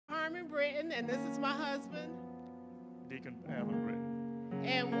Britton, and this is my husband, Deacon Alan Britton.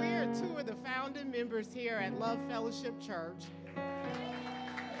 And we're two of the founding members here at Love Fellowship Church.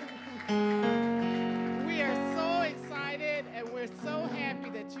 We are so excited and we're so happy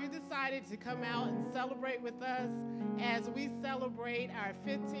that you decided to come out and celebrate with us as we celebrate our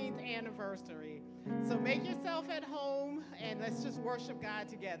 15th anniversary. So make yourself at home and let's just worship God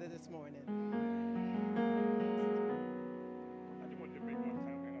together this morning. I just wanted to make one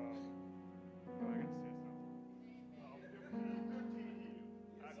comment. I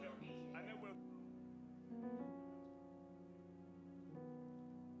got to say something. I know we'll.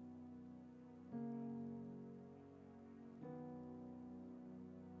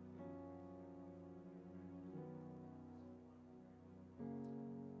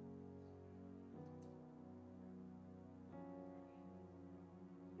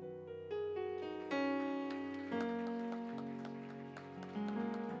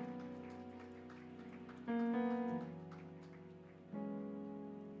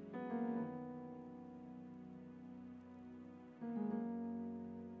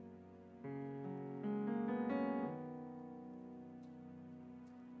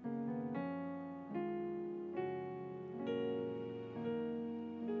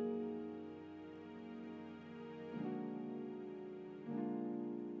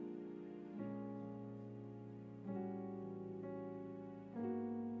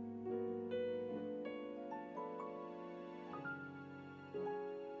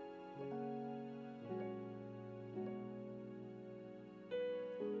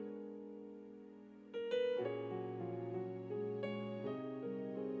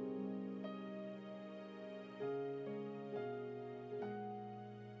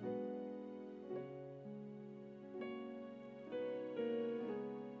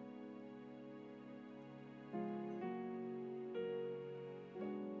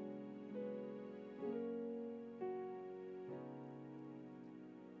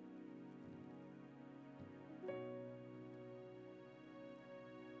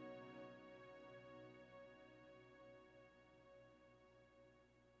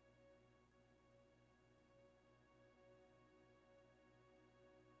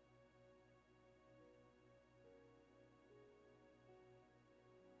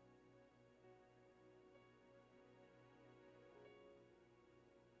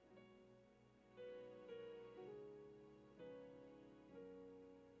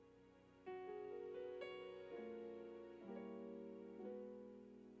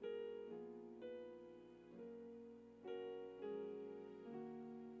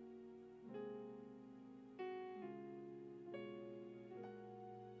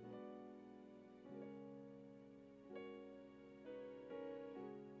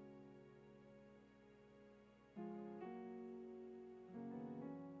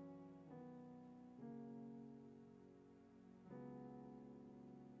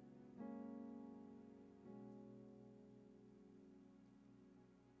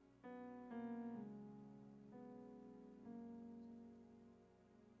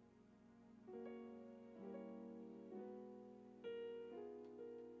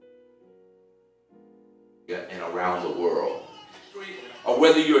 And around the world, or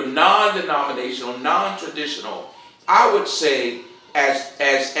whether you're non-denominational, non-traditional, I would say,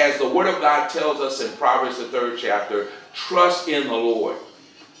 as the Word of God tells us in Proverbs the 3rd chapter, trust in the Lord,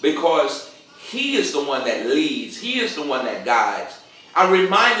 because He is the one that leads. He is the one that guides. I'm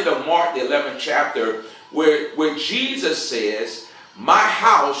reminded of Mark the 11th chapter, where Jesus says, "My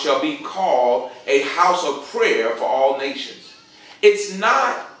house shall be called a house of prayer for all nations." It's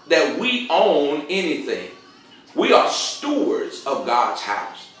not that we own anything. We are stewards of God's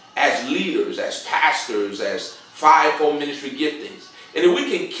house as leaders, as pastors, as fivefold ministry giftings. And if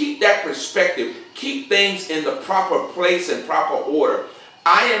we can keep that perspective, keep things in the proper place and proper order.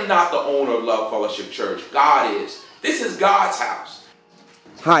 I am not the owner of Love Fellowship Church. God is. This is God's house.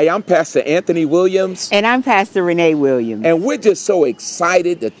 Hi, I'm Pastor Anthony Williams. And I'm Pastor Renee Williams. And we're just so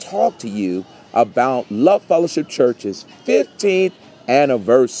excited to talk to you about Love Fellowship Church's 15th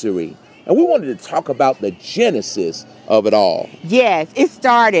anniversary. And we wanted to talk about the genesis of it all. Yes, it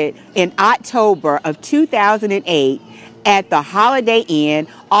started in October of 2008 at the Holiday Inn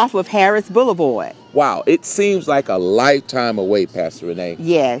off of Harris Boulevard. Wow, it seems like a lifetime away, Pastor Renee.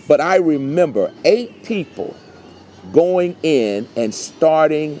 Yes. But I remember 8 people going in and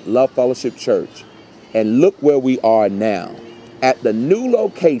starting Love Fellowship Church. And look where we are now at the new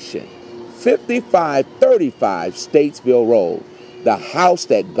location, 5535 Statesville Road. The house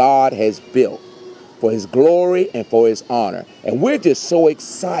that God has built for His glory and for His honor. And we're just so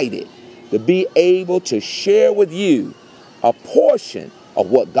excited to be able to share with you a portion of of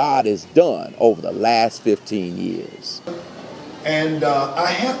what God has done over the last 15 years. And I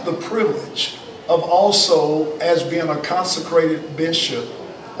have the privilege of also, as being a consecrated bishop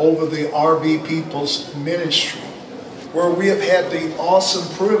over the RB People's Ministry, where we have had the awesome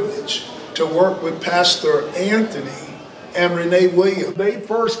privilege to work with Pastor Anthony and Renee Williams. They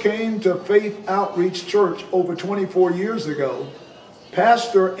first came to Faith Outreach Church over 24 years ago.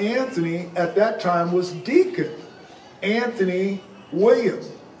 Pastor Anthony at that time was Deacon Anthony Williams,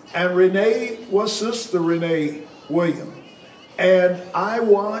 and Renee was Sister Renee Williams. And I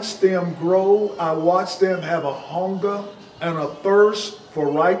watched them grow. I watched them have a hunger and a thirst for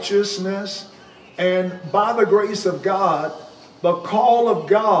righteousness. And by the grace of God, the call of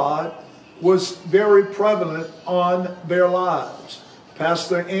God was very prevalent on their lives.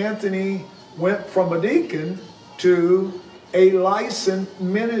 Pastor Anthony went from a deacon to a licensed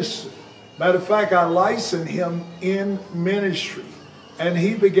minister. Matter of fact, I licensed him in ministry. And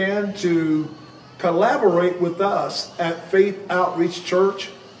he began to collaborate with us at Faith Outreach Church,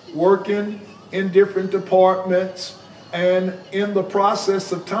 working in different departments. And in the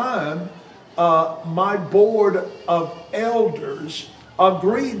process of time, my board of elders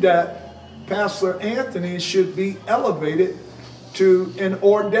agreed that Pastor Anthony should be elevated to an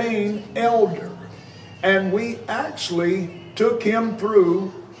ordained elder. And we actually took him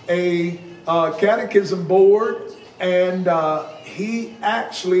through a catechism board, and he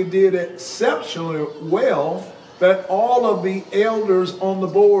actually did exceptionally well, that all of the elders on the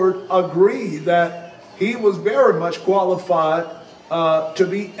board agreed that he was very much qualified to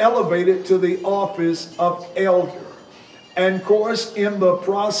be elevated to the office of elder. And of course, in the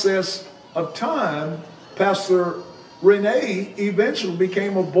process of time, Pastor Renee eventually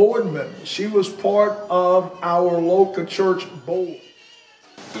became a board member. She was part of our local church board.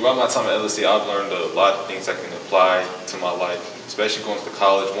 Throughout my time at LSC, I've learned a lot of things I can apply to my life, especially going to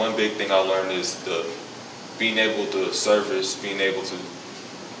college. One big thing I learned is being able to service, being able to,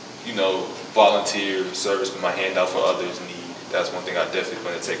 volunteer, service, put my hand out for others in need. That's one thing I definitely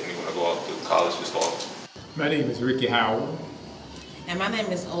going to take me when I go out to college this fall. My name is Ricky Howell. And my name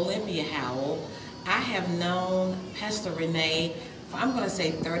is Olympia Howell. I have known Pastor Renee for, I'm going to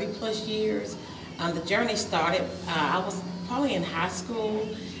say, 30 plus years. The journey started, I was probably in high school,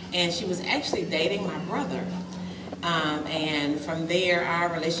 and she was actually dating my brother. And from there,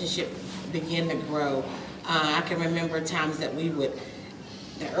 our relationship began to grow. I can remember times that we would,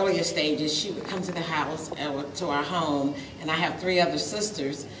 the earlier stages, she would come to the house, to our home, and I have 3 other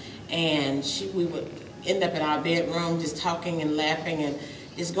sisters, and we would end up in our bedroom just talking and laughing and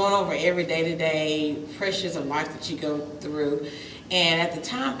just going over every day-to-day pressures of life that you go through. And at the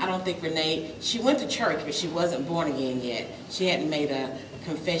time, I don't think Renee, she went to church, but she wasn't born again yet. She hadn't made a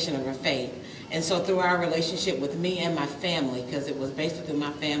confession of her faith. And so through our relationship with me and my family, because it was basically through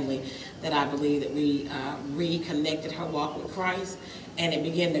my family that I believe that we reconnected her walk with Christ, and it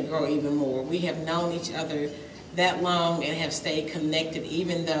began to grow even more. We have known each other that long and have stayed connected,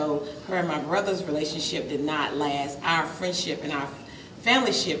 even though her and my brother's relationship did not last. Our friendship and our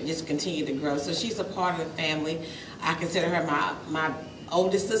familyship just continued to grow. So she's a part of the family. I consider her my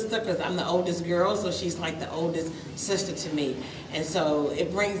oldest sister because I'm the oldest girl, so she's like the oldest sister to me. And so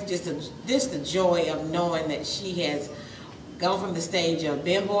it brings just the joy of knowing that she has gone from the stage of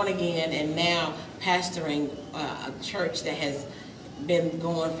being born again and now pastoring a church that has been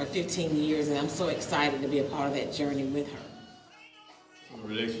going for 15 years, and I'm so excited to be a part of that journey with her. The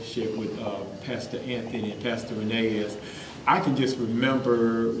relationship with Pastor Anthony and Pastor Renee is, I can just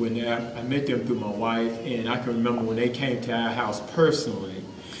remember when I met them through my wife, and I can remember when they came to our house personally,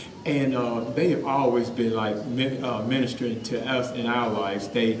 and they have always been like ministering to us in our lives.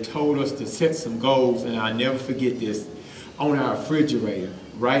 They told us to set some goals, and I'll never forget this, on our refrigerator,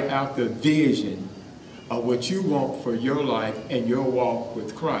 write out the vision of what you want for your life and your walk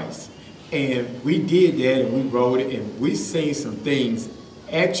with Christ. And we did that, and we wrote it, and we seen some things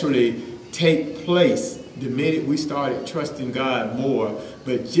actually take place the minute we started trusting God more,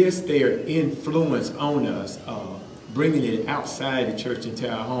 but just their influence on us, bringing it outside the church into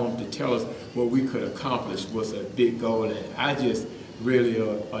our home to tell us what we could accomplish was a big goal. And I just really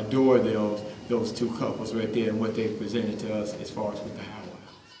adore those 2 couples right there and what they presented to us as far as with the house.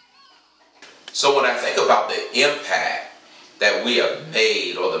 So when I think about the impact that we have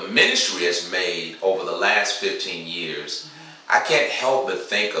made, or the ministry has made over the last 15 years, I can't help but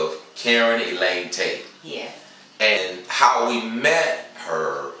think of Karen Elaine Tate. Yes. And how we met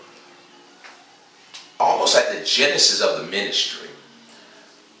her almost at the genesis of the ministry.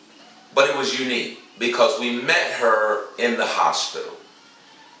 But it was unique because we met her in the hospital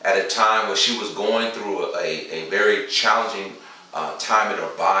at a time when she was going through a very challenging time in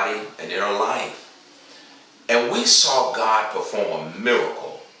her body and in her life. And we saw God perform a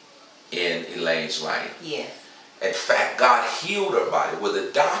miracle in Elaine's life. Yes. In fact, God healed her body, where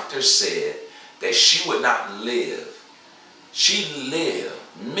the doctor said that she would not live. She lived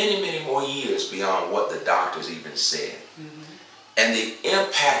many, many more years beyond what the doctors even said. And the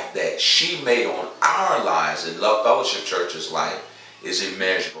impact that she made on our lives in Love Fellowship Church's life is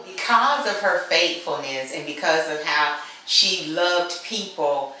immeasurable. Because of her faithfulness and because of how she loved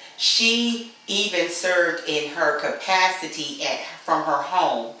people, she even served in her capacity from her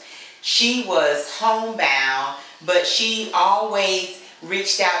home. She was homebound, but she always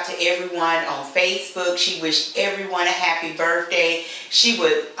reached out to everyone on Facebook. She wished everyone a happy birthday. She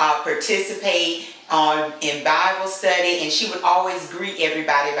would participate in Bible study, and she would always greet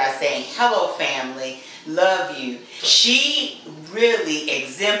everybody by saying, "Hello, family, love you." She really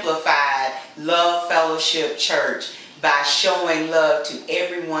exemplified Love Fellowship Church by showing love to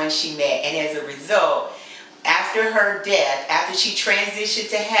everyone she met. And as a result, after her death, after she transitioned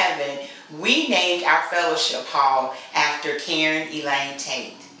to heaven, we named our fellowship hall after Karen Elaine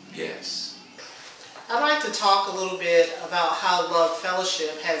Tate. Yes. I'd like to talk a little bit about how Love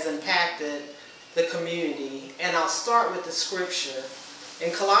Fellowship has impacted the community, and I'll start with the scripture.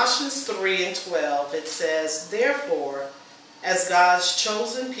 In Colossians 3:12, it says, "Therefore, as God's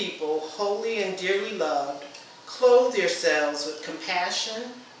chosen people, holy and dearly loved, clothe yourselves with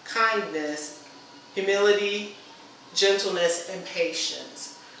compassion, kindness, humility, gentleness, and patience."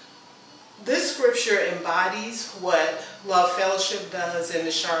 This scripture embodies what Love Fellowship does in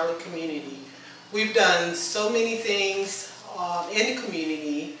the Charlotte community. We've done so many things in the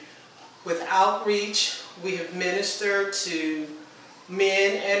community with outreach. We have ministered to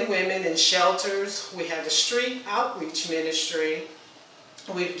men and women in shelters. We have a street outreach ministry.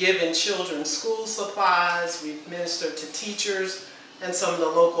 We've given children school supplies. We've ministered to teachers in some of the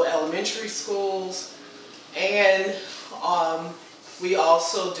local elementary schools. And we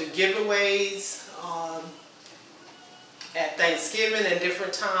also do giveaways at Thanksgiving and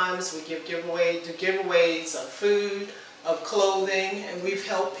different times. We do giveaways of food, of clothing, and we've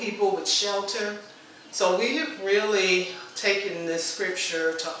helped people with shelter. So we have really taken this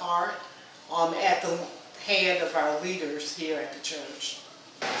scripture to heart at the hand of our leaders here at the church.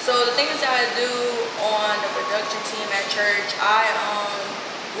 So the things that I do on the production team at church, I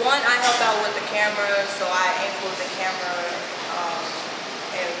help out with the camera, so I angle the camera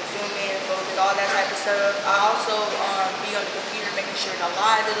and zoom in, focus, all that type of stuff. I also be on the computer making sure the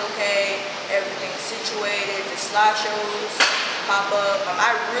live is okay, everything's situated, the slideshows pop up.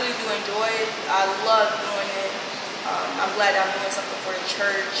 I really do enjoy it. I love doing it. I'm glad I'm doing something for the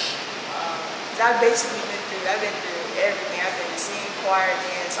church. I've basically been through everything. I've been to sing, choir,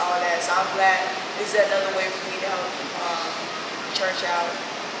 dance, all that. So I'm glad this is another way for me to help the church out.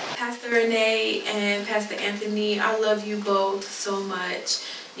 Pastor Renee and Pastor Anthony, I love you both so much.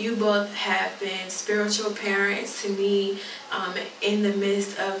 You both have been spiritual parents to me in the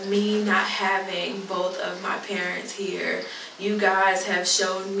midst of me not having both of my parents here. You guys have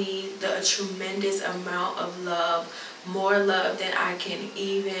shown me a tremendous amount of love, more love than I can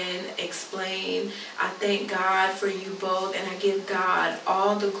even explain. I thank God for you both, and I give God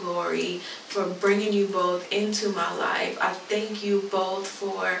all the glory for bringing you both into my life. I thank you both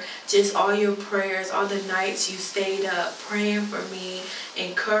for just all your prayers, all the nights you stayed up praying for me,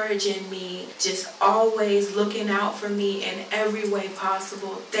 encouraging me, just always looking out for me in every way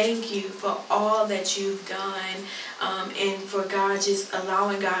possible. Thank you for all that you've done, and for God just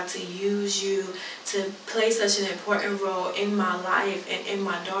allowing God to use you to play such an important role in my life and in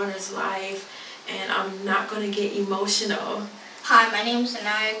my daughter's life. And I'm not going to get emotional. Hi, my name is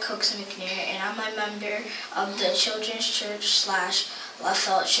Anaya Cooks McNair, and I'm a member of the Children's Church / Love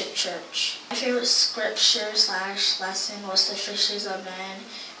Fellowship Church. My favorite scripture / lesson was the Fishers of Men,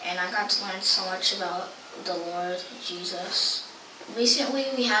 and I got to learn so much about the Lord Jesus. Recently,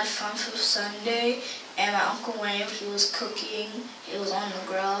 we had Fun for Sunday, and my Uncle Wayne, he was cooking. He was on the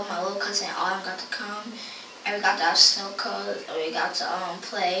grill. My little cousin Autumn got to come, and we got to have snow cones, and we got to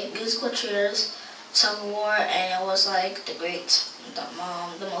play musical chairs, tug of war, and it was like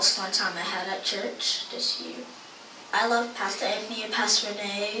the most fun time I had at church this year. I love Pastor Anthony and Pastor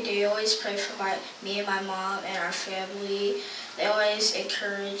Renee. They always pray for me and my mom and our family. They always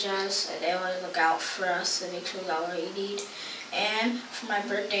encourage us, and they always look out for us to make sure we got what we need. And for my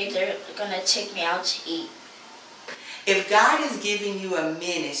birthday, they're going to take me out to eat. If God is giving you a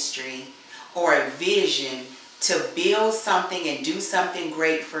ministry or a vision to build something and do something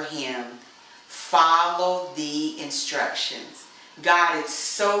great for Him, follow the instructions. God is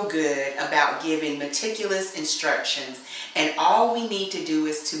so good about giving meticulous instructions, and all we need to do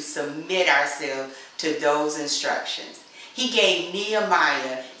is to submit ourselves to those instructions. He gave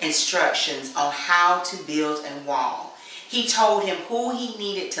Nehemiah instructions on how to build a wall. He told him who he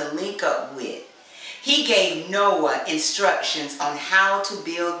needed to link up with. He gave Noah instructions on how to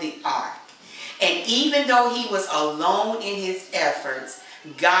build the ark. And even though he was alone in his efforts,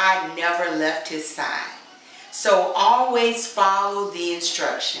 God never left his side. So always follow the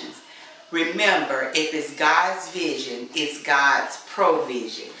instructions. Remember, if it's God's vision, it's God's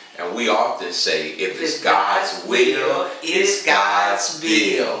provision. And we often say, if it's God's will, it's God's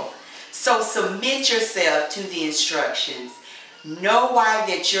bill. So submit yourself to the instructions. Know why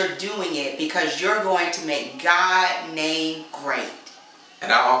that you're doing it, because you're going to make God's name great.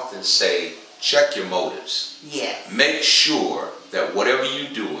 And I often say, check your motives. Yes. Make sure that whatever you're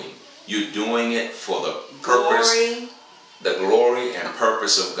doing it for the purpose, the glory and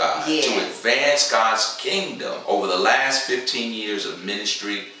purpose of God. Yes. To advance God's kingdom. Over the last 15 years of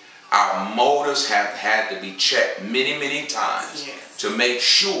ministry, our motives have had to be checked many, many times. Yes. To make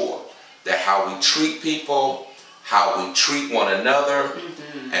sure that how we treat people, how we treat one another,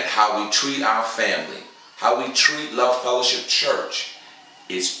 and how we treat our family, how we treat Love Fellowship Church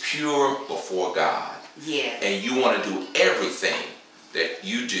is pure before God. Yes. And you want to do everything that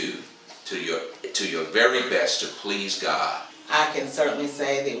you do to your very best to please God. I can certainly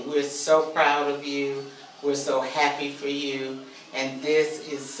say that we're so proud of you. We're so happy for you. And this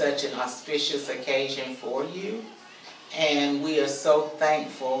is such an auspicious occasion for you. And we are so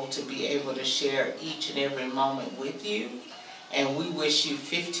thankful to be able to share each and every moment with you. And we wish you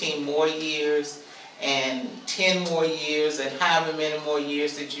 15 more years and 10 more years and however many more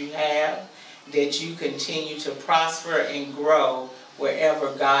years that you have, that you continue to prosper and grow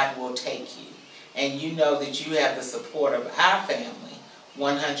wherever God will take you. And you know that you have the support of our family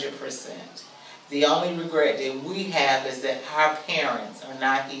 100%. The only regret that we have is that our parents are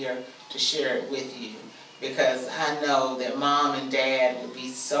not here to share it with you, because I know that Mom and Dad would be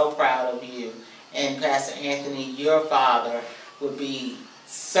so proud of you, and Pastor Anthony, your father, would be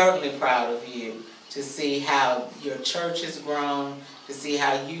certainly proud of you to see how your church has grown, to see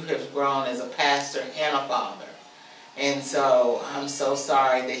how you have grown as a pastor and a father. And so I'm so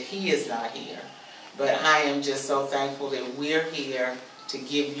sorry that he is not here. But I am just so thankful that we're here to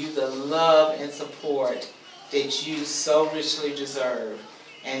give you the love and support that you so richly deserve,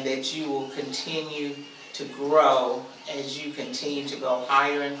 and that you will continue to grow as you continue to go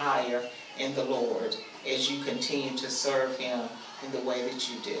higher and higher in the Lord, as you continue to serve Him in the way that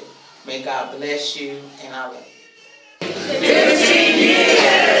you do. May God bless you, and I love you. 15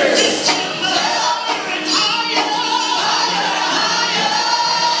 years!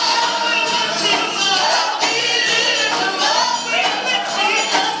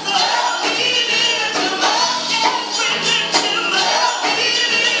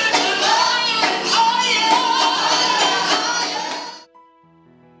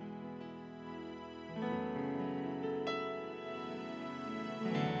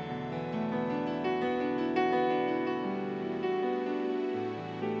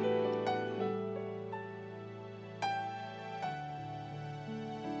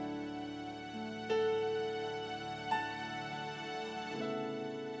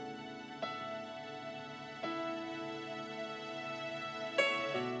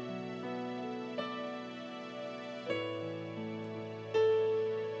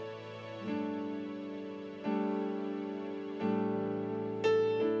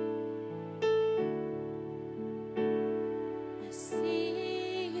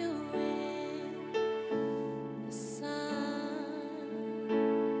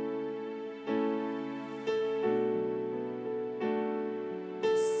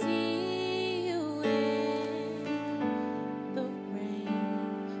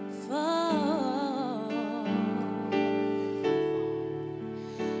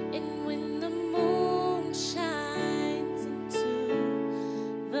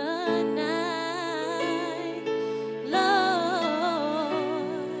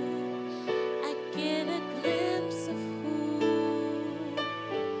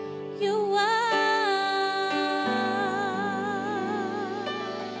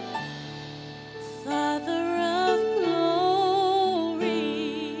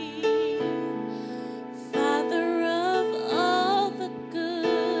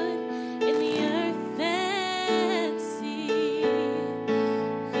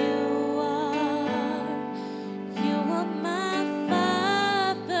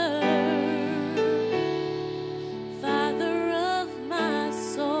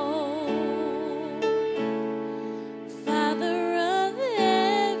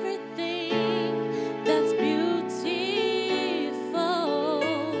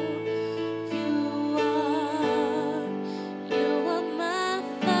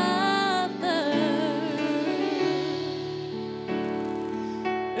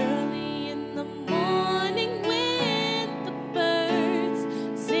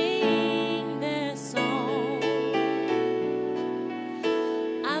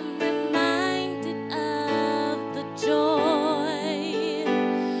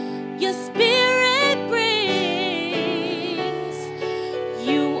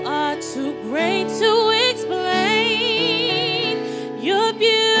 too great to explain. Your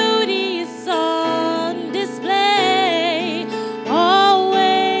beauty is on display,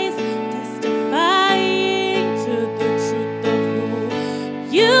 always testifying to the truth of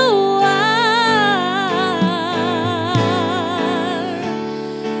who you are.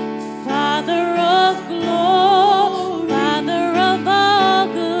 Father of glory, Father of all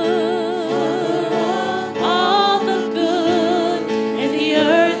good, all the good in the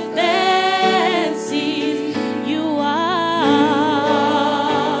earth and sea.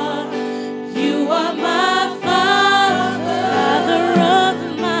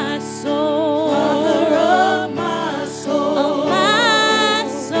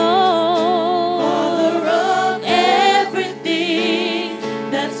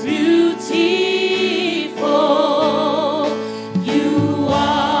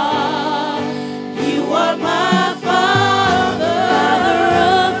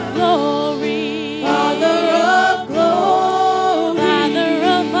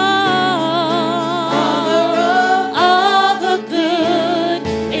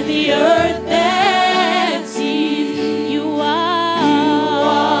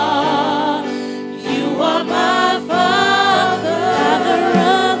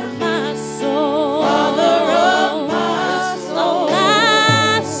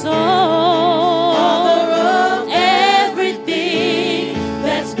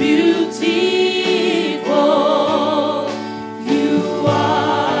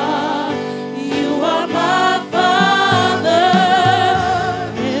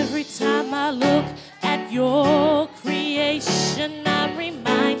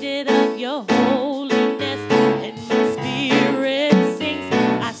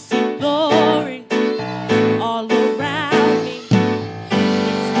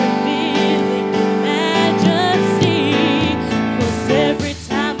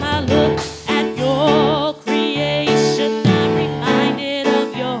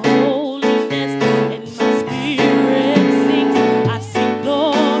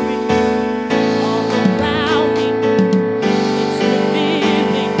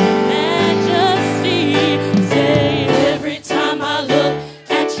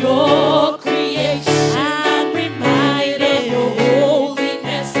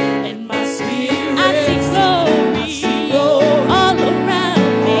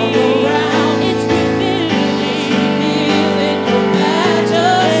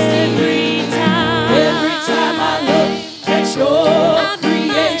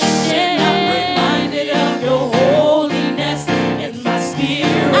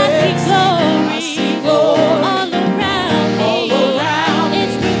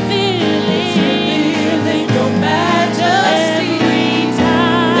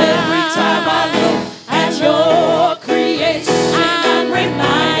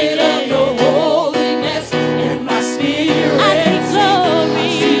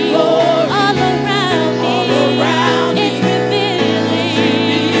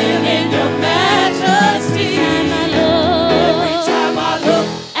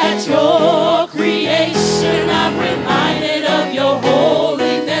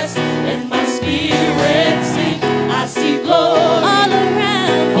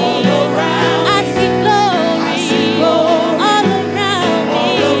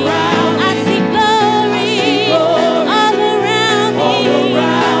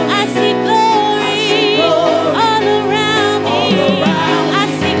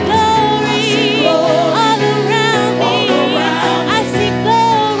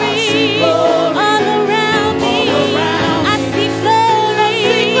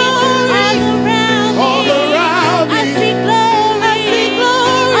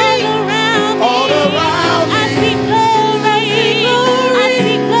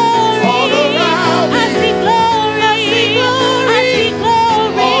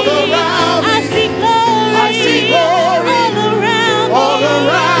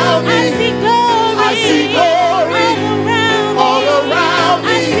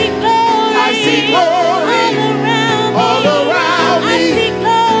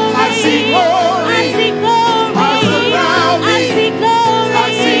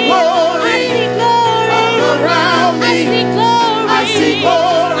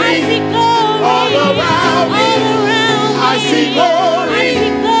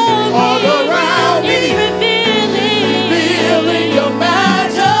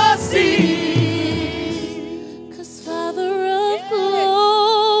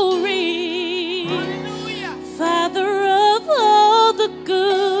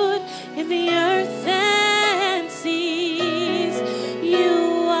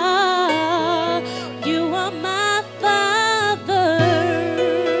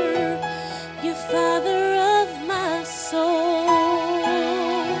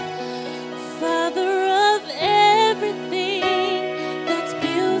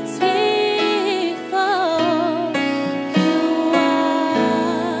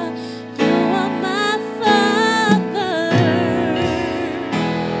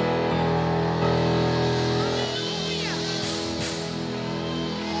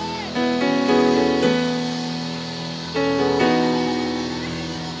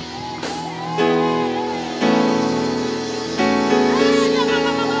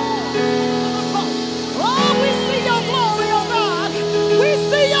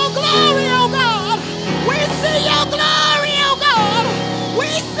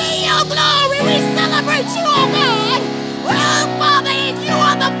 your glory. We celebrate you, oh God. Oh, Father, you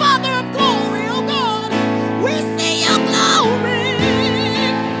are the Father of glory, oh God. We see your glory.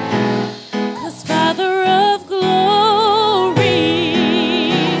 'Cause Father of glory,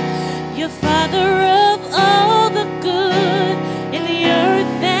 you're Father of all the good in the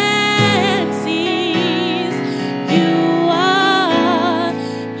earth and seas. You are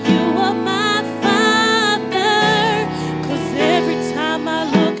my Father. 'Cause every time I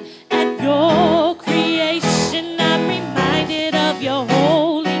look at your creation, I'm reminded of your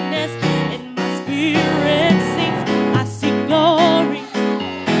holiness, and my spirit sings. I see glory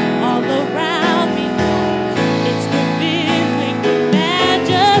all around me. It's revealing your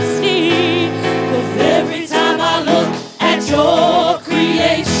majesty. 'Cause every time I look at your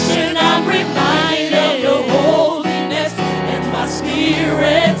creation, I'm reminded of your holiness, and my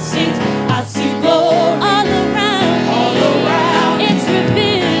spirit sings. I see glory all around me. All around me. It's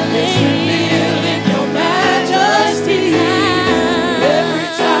revealing your majesty. Every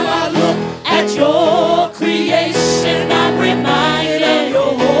time I look at your creation, I'm reminded of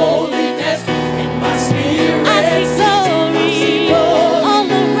your holiness, and my spirit I see glory all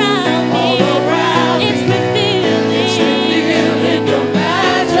around me. All around it's revealing your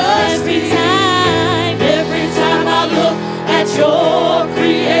majesty. Every time I look at your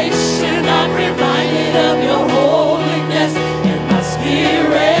creation, I'm reminded of your holiness, and my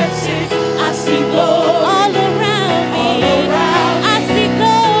spirit sings. I see glory all around me. All around me. I see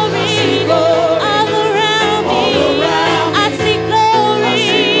glory all around me. All around me. I see glory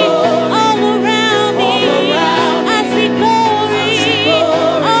all around me. I see glory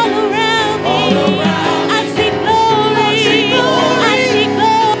all around me. I see glory. I see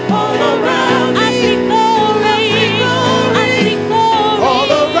glory all around me. I see glory.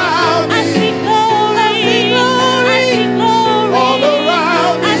 I see glory all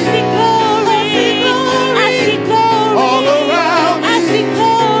around me. I see glory. I see glory all around me. I see glory. I see glory all around me. I see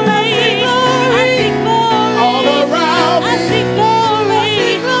glory. I see glory all around me. I see glory. I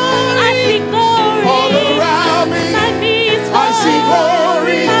see glory all around me. My knees fall. I see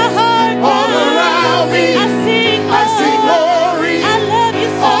glory. My heart all around me. I see glory. I love you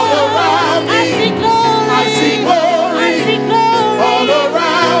so. All around me. I see glory. I see glory. I see glory all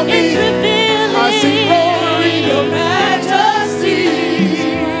around me. It's revealing. I see glory, your majesty.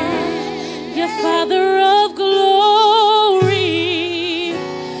 You're Father of glory.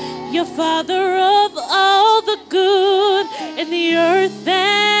 You're Father of all the good in the earth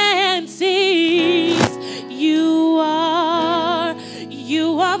and seas. You are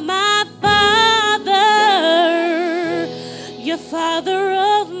my Father. You're Father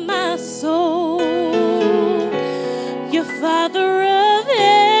of my soul. You're Father of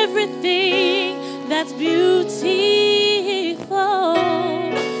everything that's beautiful.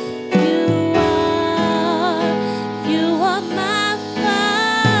 You are my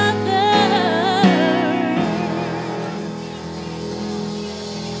Father.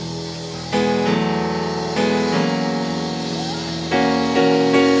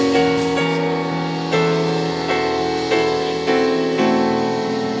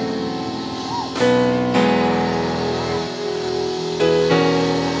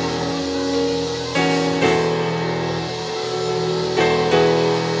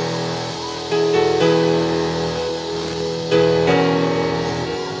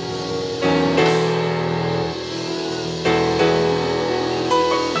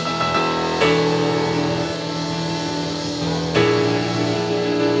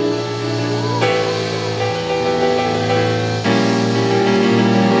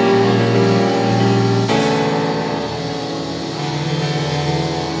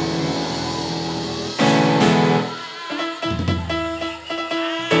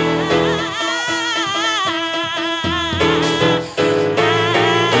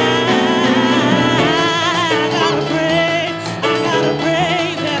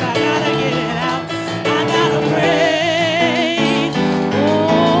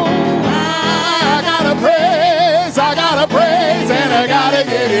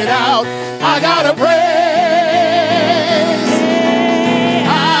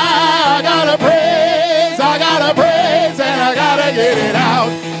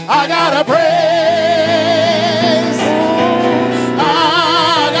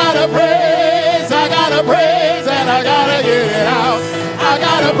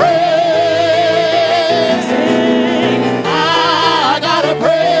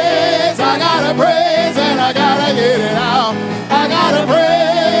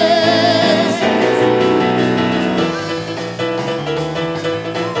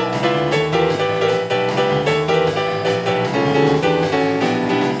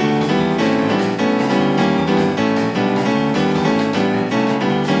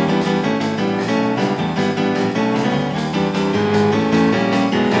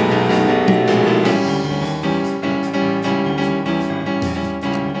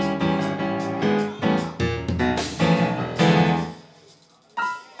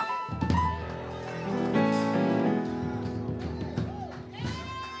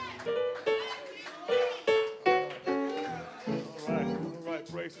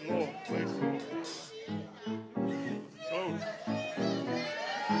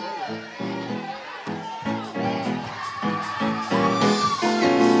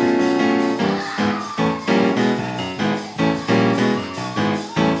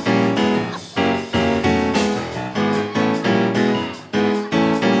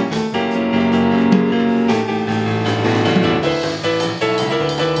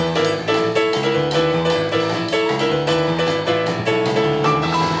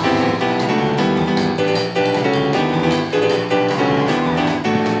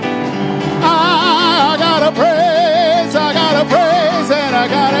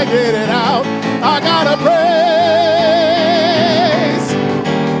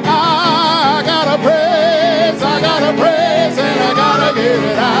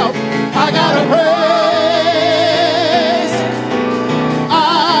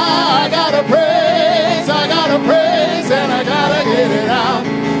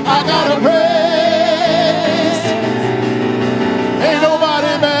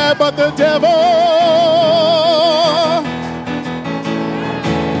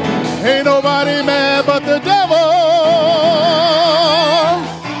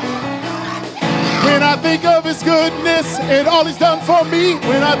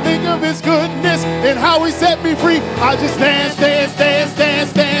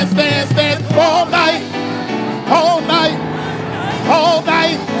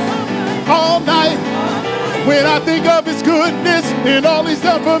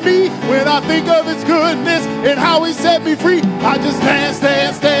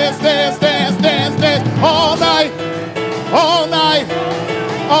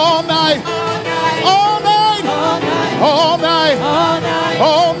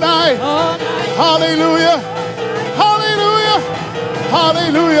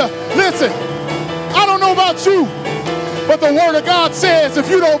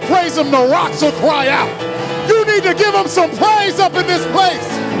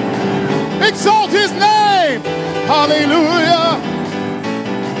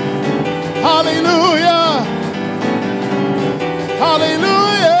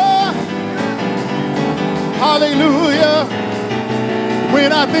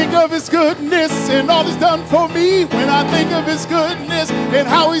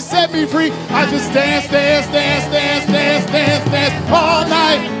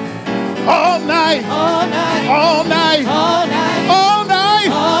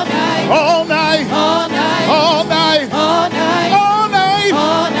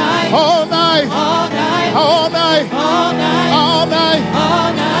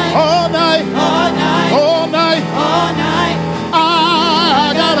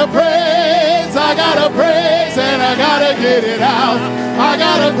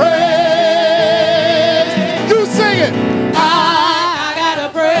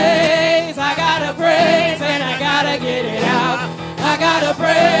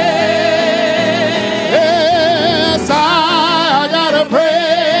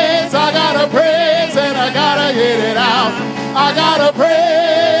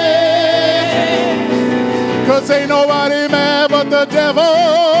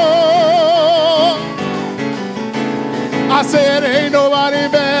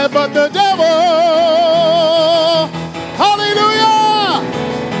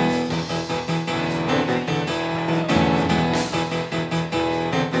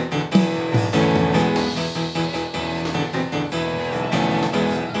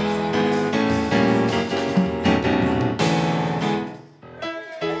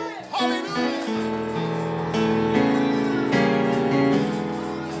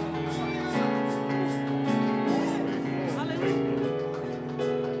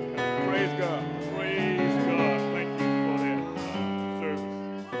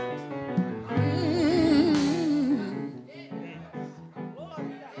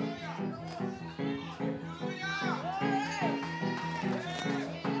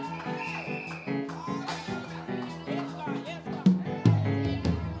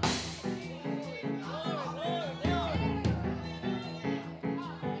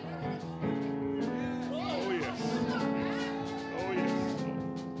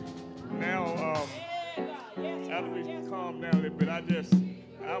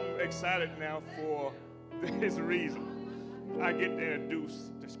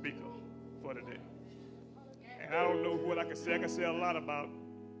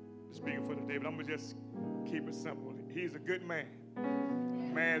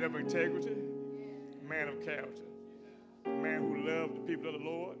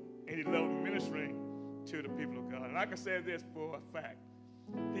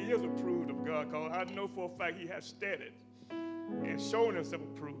 and showing himself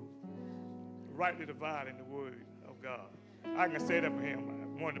approved, rightly dividing the word of God. I can say that for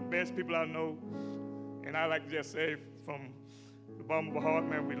him. One of the best people I know. And I like to just say from the bottom of my heart,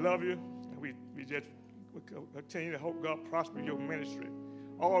 man, we love you. And we continue to hope God prosper your ministry.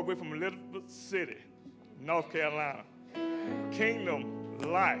 All the way from Elizabeth City, North Carolina. Kingdom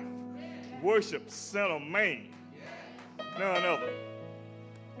Life Worship Center, Maine. None other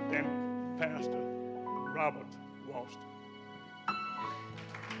than Pastor Robert Walston.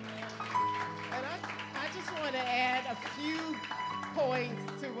 And I just want to add a few points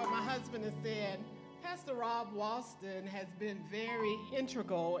to what my husband has said. Pastor Rob Walston has been very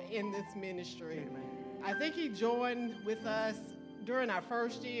integral in this ministry. Amen. I think he joined with us during our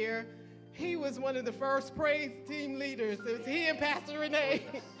first year. He was one of the first praise team leaders. It was he and Pastor Renee.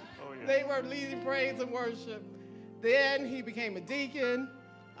 Oh, yes. Oh, yes. They were leading praise and worship. Then he became a deacon,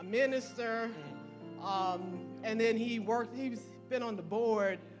 a minister, and then he's been on the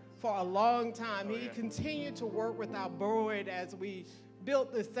board for a long time. Oh, he continued to work with our board as we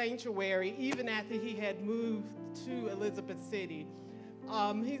built the sanctuary, even after he had moved to Elizabeth City.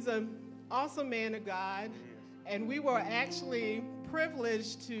 He's an awesome man of God, and we were actually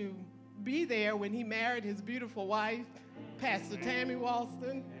privileged to be there when he married his beautiful wife, Pastor Tammy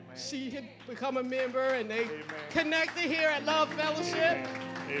Walston. Amen. She had become a member, and they connected here at Love Fellowship.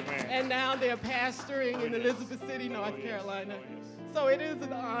 Amen. And now they're pastoring in Elizabeth City, North Carolina. So it is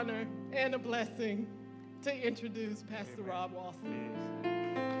an honor and a blessing to introduce Pastor Rob Walston.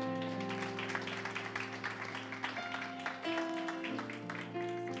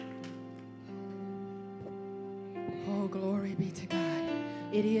 Oh, glory be to God.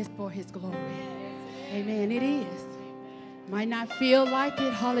 It is for his glory. Amen. It is. Might not feel like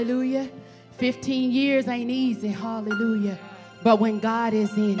it. Hallelujah. 15 years ain't easy. Hallelujah. But when God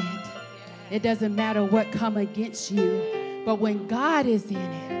is in it, it doesn't matter what come against you. But when God is in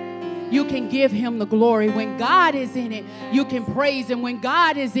it, you can give him the glory. When God is in it, you can praise him. When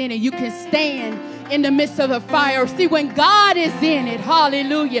God is in it, you can stand in the midst of the fire. See, when God is in it,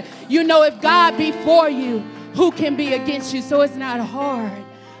 hallelujah, you know if God be for you, who can be against you? So it's not hard,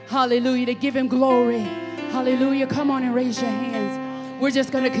 hallelujah, to give him glory. Hallelujah. Come on and raise your hands. We're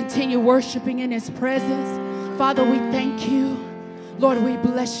just going to continue worshiping in his presence. Father, we thank you. Lord, we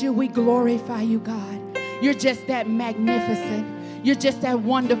bless you. We glorify you, God. You're just that magnificent. You're just that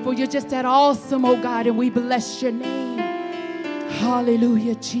wonderful. You're just that awesome, oh God, and we bless your name.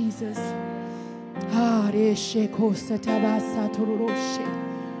 Hallelujah, Jesus. Oh, yes,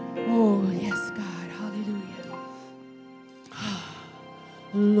 God. Hallelujah.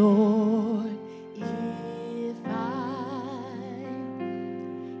 Lord, if I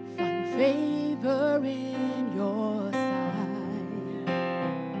find favor in your sight,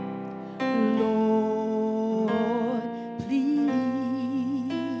 Lord, please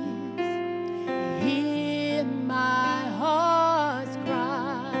hear my heart's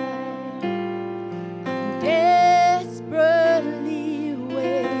cry. I'm desperately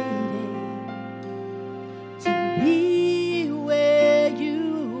waiting to be where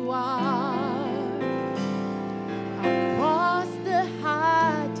you are. I'll cross the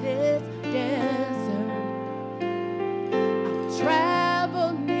hottest desert. I'll travel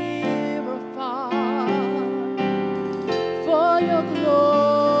near or far for your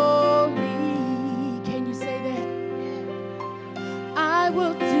glory. Can you say that? I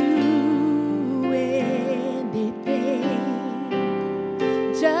will do anything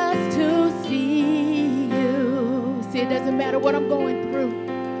just to see you. See, it doesn't matter what I'm going through,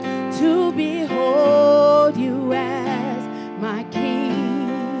 to behold you as my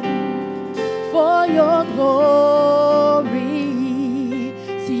King for your glory.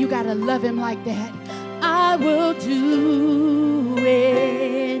 See, you gotta love him like that. I will do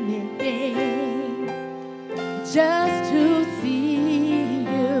anything just to see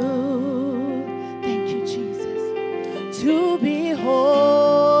you. Thank you, Jesus. To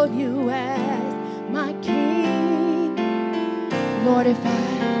behold you as my King. Lord, if I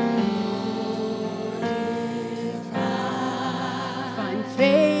find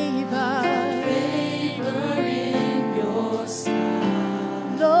favor in your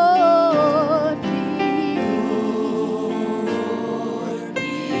sight, Lord, please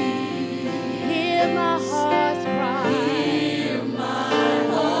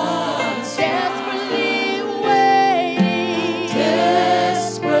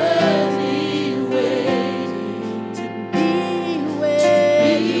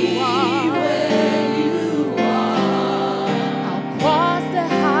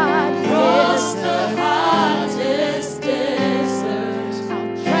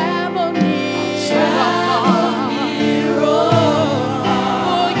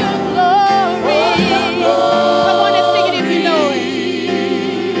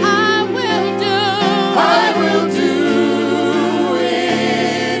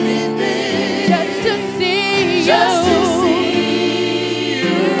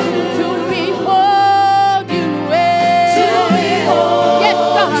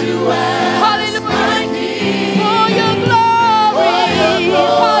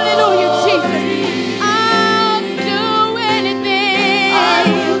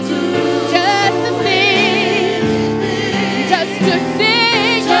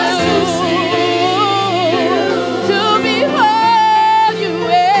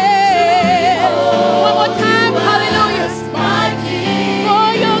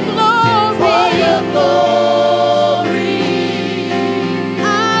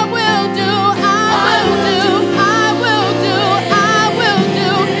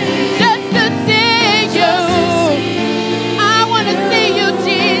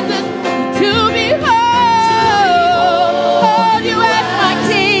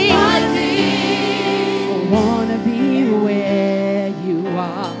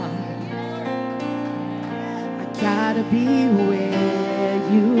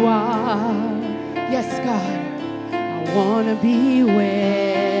you are. Yes, God. I want to be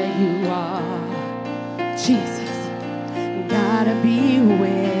where you are. Jesus, gotta be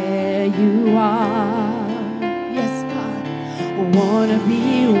where you are. Yes, God. I want to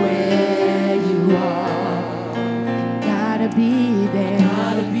be where you are. Gotta be there.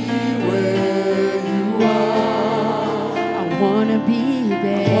 Gotta be where you are. I want to be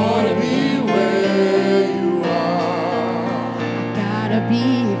there. I want to be where you are. I gotta be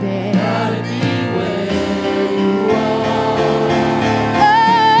there. Gotta be where you are. Oh, I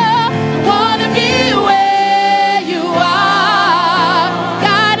want to be where you are.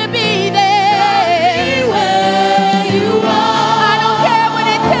 Gotta be there. Where you are. I don't care what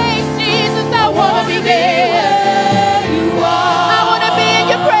it takes, Jesus. I want to be there. I want to be in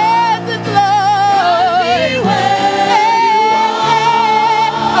your presence, Lord.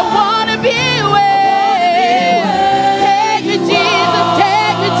 I want to be where. Take me, Jesus.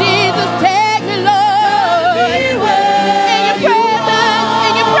 Take me, Jesus. Take me, Lord. In your presence.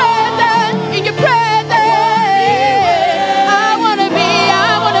 In your presence. In your presence. I want to be. I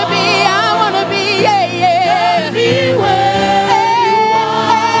want to be. I want to be. Yeah, yeah.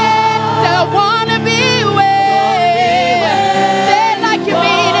 I want to be where. Say it like you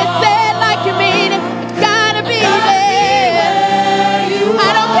mean it. Say it like you mean it. Gotta be there. I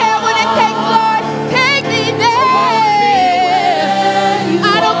don't care what it takes, Lord. Take me there.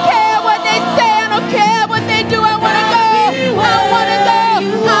 I don't care what they say. I don't care what they do. I want to go. I want to go.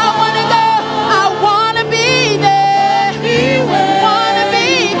 I want to go. I want to be there. Want to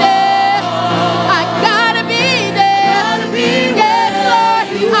be there. I gotta be there. Yes,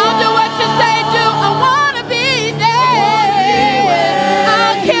 Lord. I'll do what you say do. I want to be there.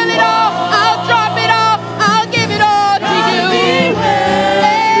 I'll kill it all. I'll drop it all. I'll give it all to you.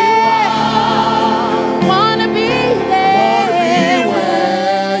 Want to be there.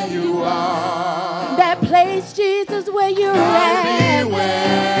 That place, Jesus, where you're at.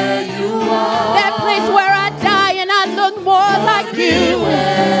 That place where I die and I look more like you.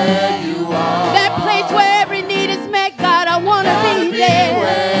 That place where every need is met, God, I want to be there.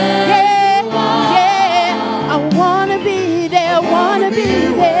 Yeah, yeah, I want to be there. I want to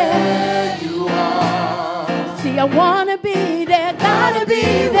be there. See, I want to be there. Gotta be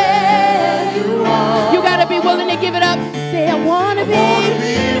there. You gotta be willing to give it up. Say, I want to be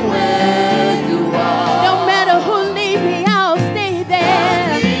where you are. No matter who leave me, I'll stay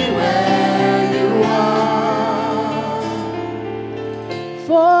there.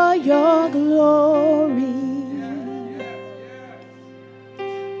 For your glory,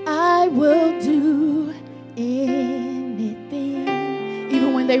 I will do anything,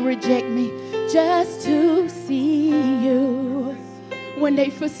 even when they reject me, just to see you. When they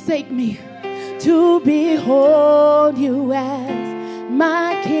forsake me, to behold you as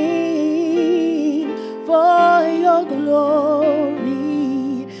my King. For your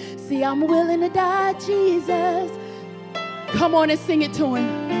glory, see, I'm willing to die, Jesus. Come on and sing it to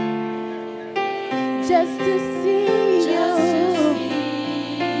him. Just to see you.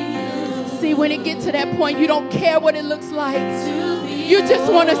 See, when it gets to that point, you don't care what it looks like. You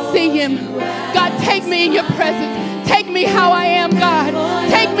just want to see him. God, take me in your presence. Take me how I am, God.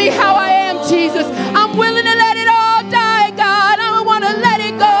 Take me how I am, Jesus. I'm willing to let it all die, God. I want to let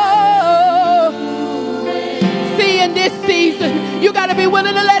it go. See, in this season, you got to be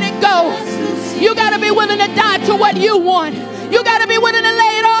willing to let it go. You got to be willing to die to what you want. You got to be willing to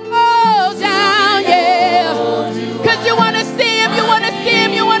lay it all down, yeah. Because you want to see him, you want to see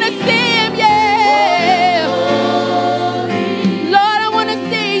him, you want to see him, yeah. Lord, I want to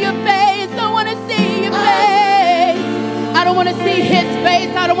see your face. I want to see your face. I don't want to see his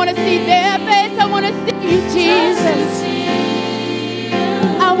face. I don't want to see their face. I want to see you, Jesus.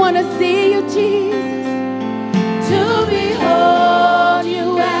 I want to see you, Jesus. To behold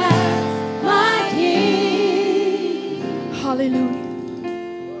you as my King. Hallelujah.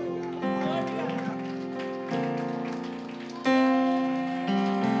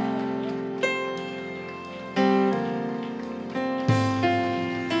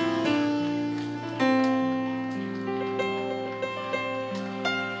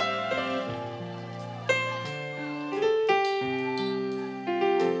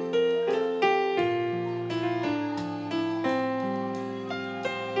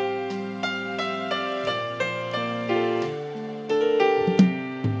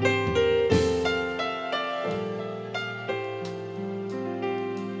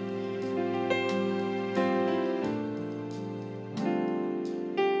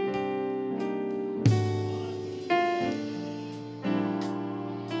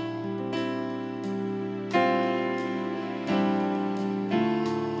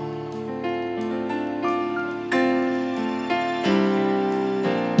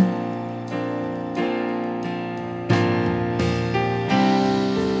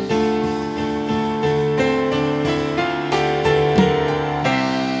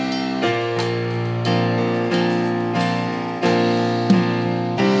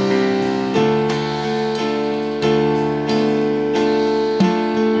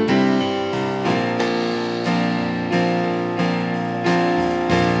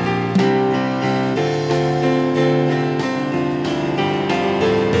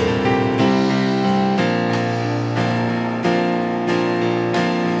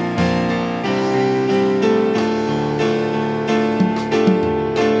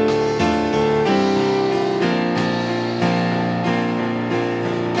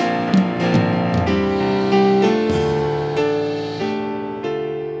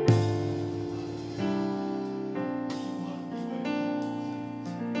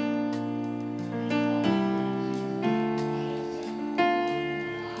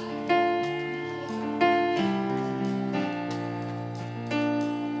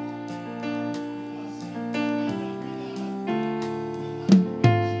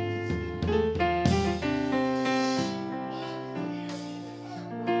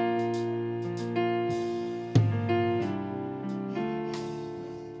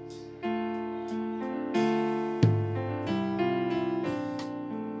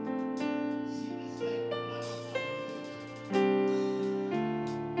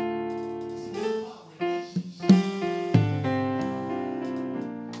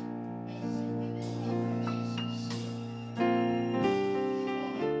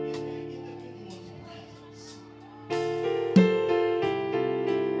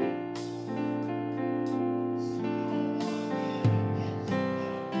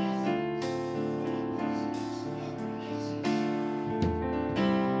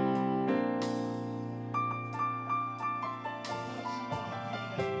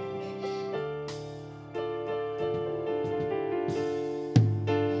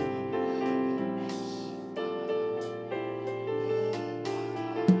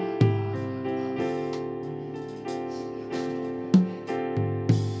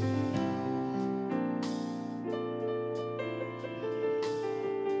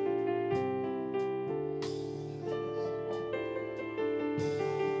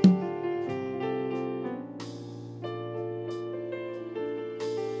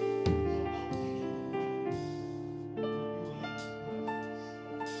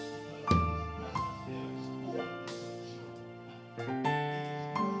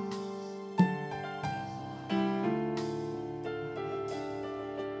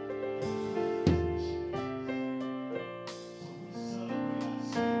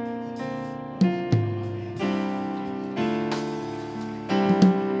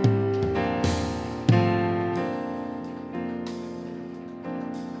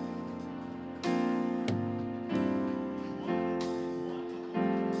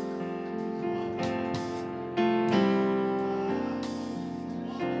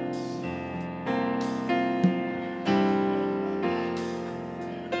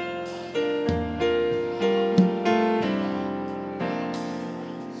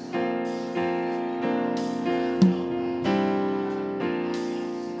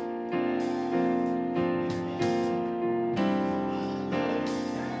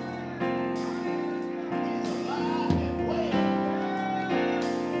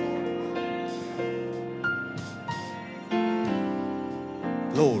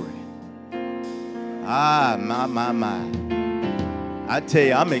 Glory. Ah, my. I tell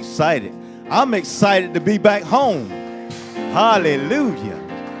you, I'm excited. I'm excited to be back home. Hallelujah.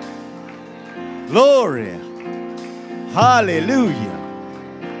 Glory. Hallelujah.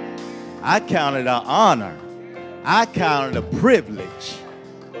 I count it an honor. I count it a privilege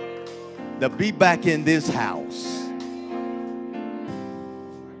to be back in this house.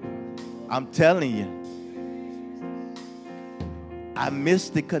 I'm telling you, I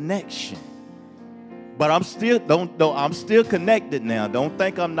missed the connection. But I'm still I'm still connected now. Don't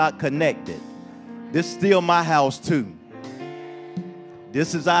think I'm not connected. This is still my house too.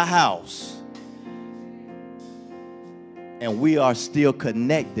 This is our house. And we are still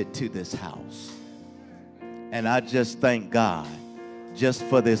connected to this house. And I just thank God just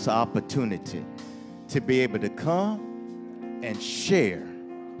for this opportunity to be able to come and share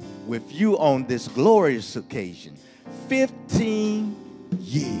with you on this glorious occasion. 15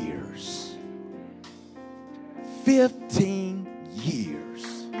 years. 15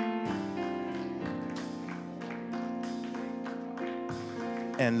 years.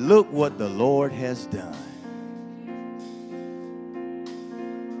 And look what the Lord has done.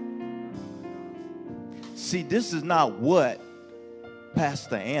 See, this is not what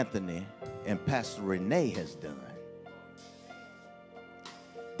Pastor Anthony and Pastor Renee has done.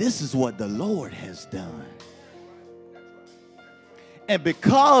 This is what the Lord has done. And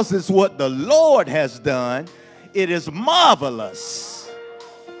because it's what the Lord has done, it is marvelous.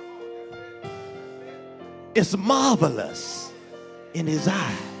 It's marvelous in his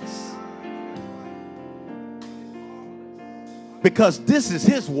eyes. Because this is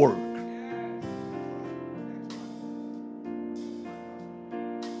his work.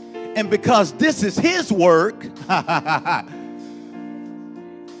 And because this is his work,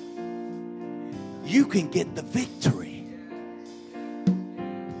 you can get the victory.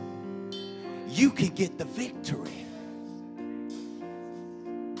 You can get the victory.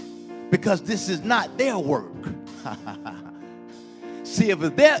 Because this is not their work. See, if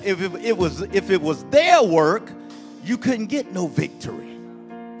it was their work, you couldn't get no victory.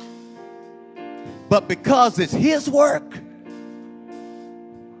 But because it's his work,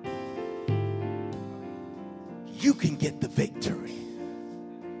 you can get the victory.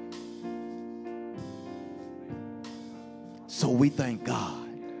 So we thank God.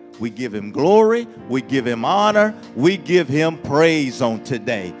 We give him glory. We give him honor. We give him praise on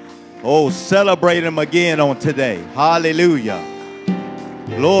today. Oh, celebrate him again on today. Hallelujah.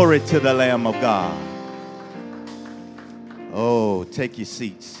 Glory to the Lamb of God. Oh, take your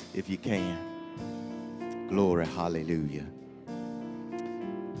seats if you can. Glory, hallelujah.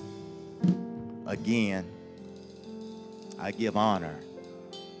 Again, I give honor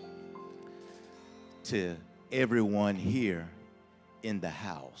to everyone here in the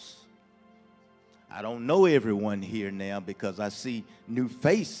house. I don't know everyone here now because I see new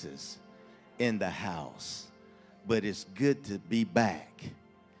faces in the house. But it's good to be back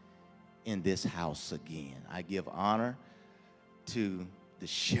in this house again. I give honor to the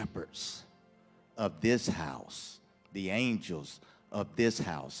shepherds of this house, the angels of this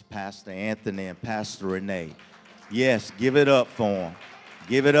house, Pastor Anthony and Pastor Renee. Yes, give it up for them.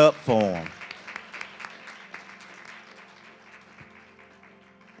 Give it up for them.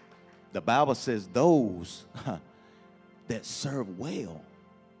 The Bible says those that serve well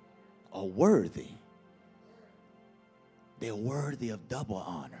are worthy. They're worthy of double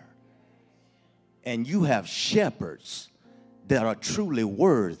honor. And you have shepherds that are truly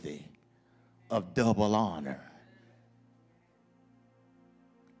worthy of double honor.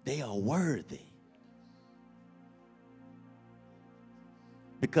 They are worthy.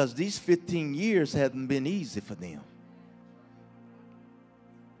 Because these 15 years haven't been easy for them.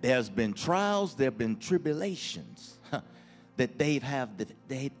 There's been trials, there have been tribulations that they had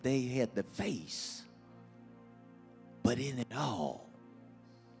to face. But in it all,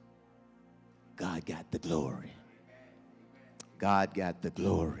 God got the glory. God got the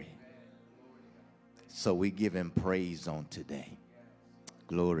glory. So we give him praise on today.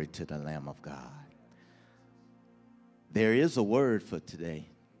 Glory to the Lamb of God. There is a word for today,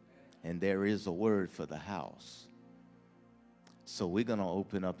 and there is a word for the house. So we're going to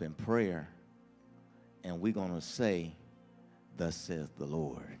open up in prayer, and we're going to say, thus saith the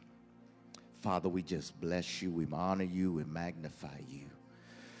Lord. Father, we just bless you, we honor you, we magnify you.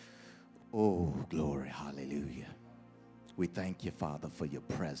 Oh, glory, hallelujah. We thank you, Father, for your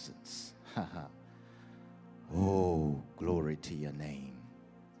presence. Oh, glory to your name.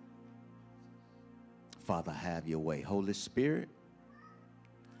 Father, have your way. Holy Spirit,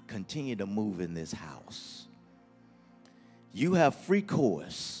 continue to move in this house. You have free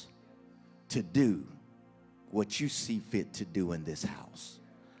course to do what you see fit to do in this house.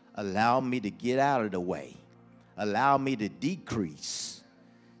 Allow me to get out of the way. Allow me to decrease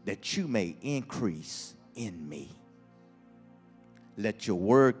that you may increase in me. Let your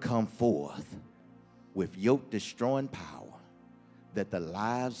word come forth with yoke-destroying power, that the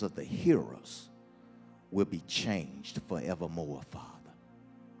lives of the hearers will be changed forevermore, Father.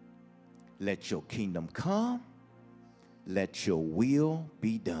 Let your kingdom come. Let your will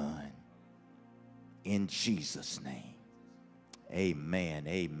be done. In Jesus' name. Amen,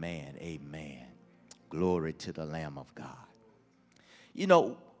 amen, amen. Glory to the Lamb of God. You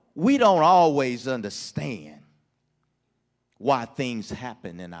know, we don't always understand why things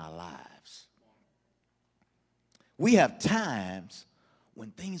happen in our lives. We have times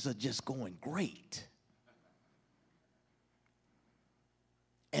when things are just going great.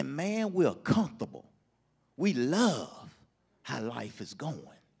 And man, we're comfortable. We love how life is going.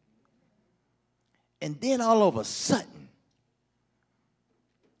 And then all of a sudden,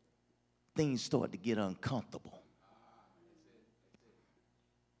 things start to get uncomfortable.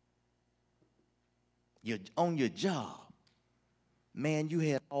 You're on your job. Man, you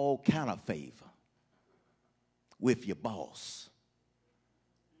had all kind of favor with your boss.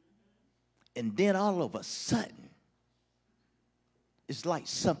 And then all of a sudden, it's like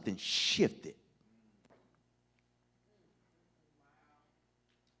something shifted.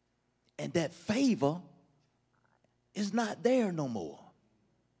 And that favor is not there no more.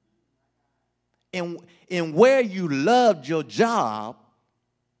 And where you loved your job,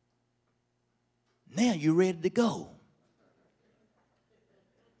 now you're ready to go.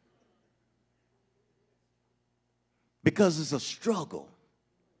 Because it's a struggle.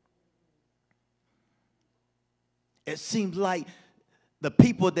 It seems like the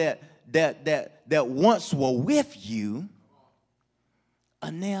people that once were with you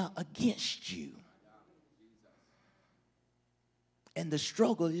are now against you. And the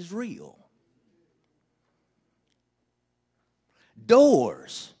struggle is real.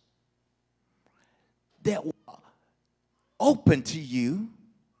 Doors that were open to you,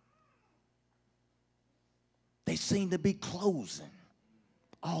 they seem to be closing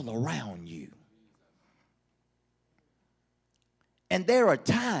all around you. And there are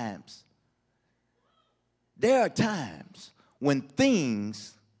times when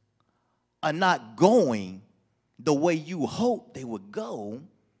things are not going the way you hoped they would go.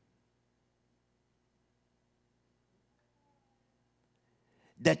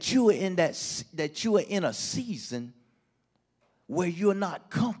 That you are in a season where you're not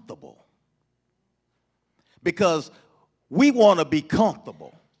comfortable. Because we want to be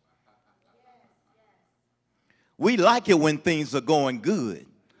comfortable. We like it when things are going good.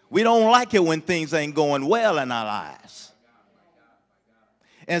 We don't like it when things ain't going well in our lives.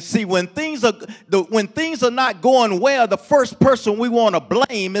 And see, when things are not going well, the first person we want to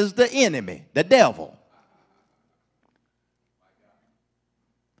blame is the enemy, the devil.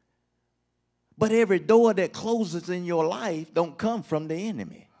 But every door that closes in your life don't come from the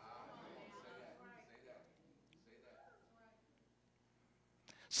enemy.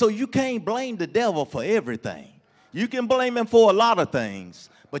 So you can't blame the devil for everything. You can blame him for a lot of things,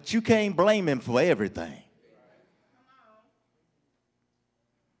 but you can't blame him for everything.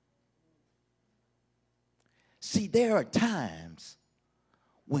 See, there are times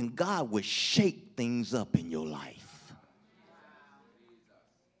when God will shake things up in your life.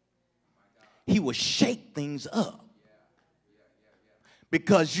 He will shake things up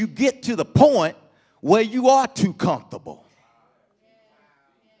because you get to the point where you are too comfortable.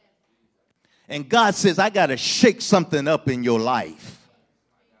 And God says, I got to shake something up in your life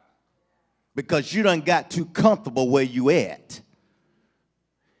because you done got too comfortable where you at.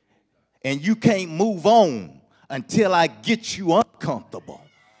 And you can't move on until I get you uncomfortable.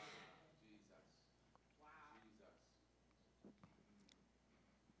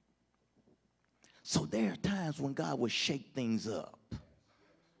 So there are times when God will shake things up.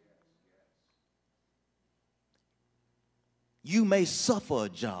 You may suffer a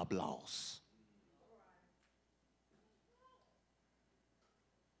job loss.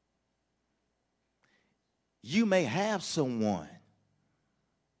 You may have someone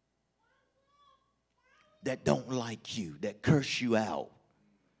that don't like you, that curse you out,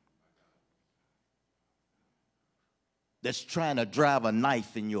 that's trying to drive a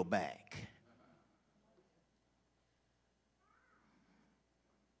knife in your back.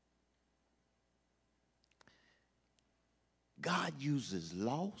 God uses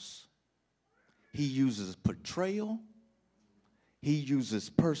loss. He uses betrayal. He uses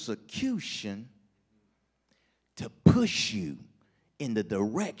persecution to push you in the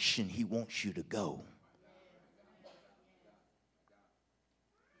direction he wants you to go.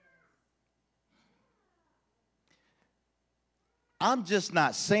 I'm just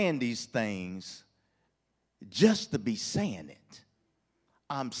not saying these things just to be saying it.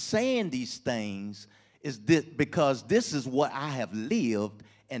 I'm saying these things because this is what I have lived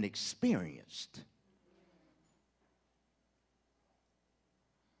and experienced.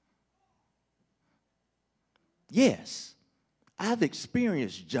 Yes, I've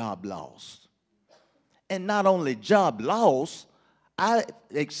experienced job loss. And not only job loss, I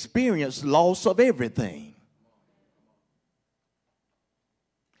experienced loss of everything.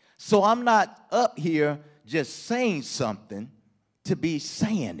 So I'm not up here just saying something to be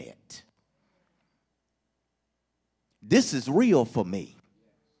saying it. This is real for me.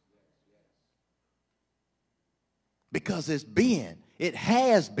 Because it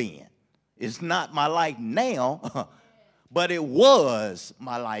has been. It's not my life now, but it was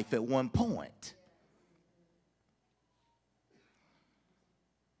my life at one point.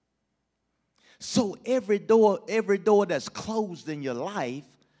 So every door that's closed in your life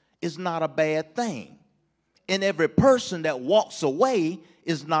is not a bad thing. And every person that walks away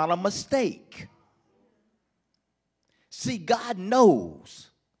is not a mistake. See, God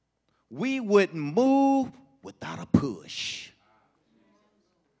knows we wouldn't move without a push.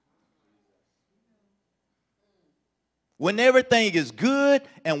 When everything is good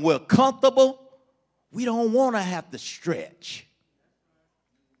and we're comfortable, we don't want to have to stretch.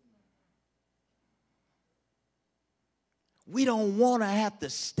 We don't want to have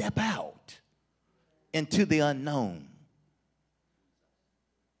to step out into the unknown.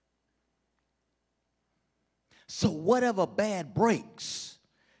 So whatever bad breaks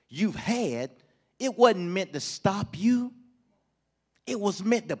you've had, it wasn't meant to stop you. It was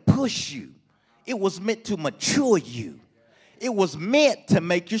meant to push you. It was meant to mature you. It was meant to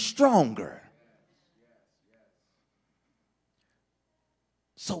make you stronger.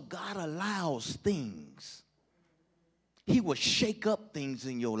 So God allows things. He will shake up things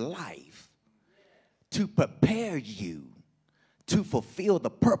in your life to prepare you to fulfill the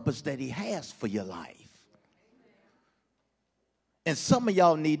purpose that he has for your life. And some of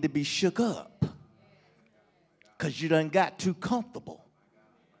y'all need to be shook up because you done got too comfortable.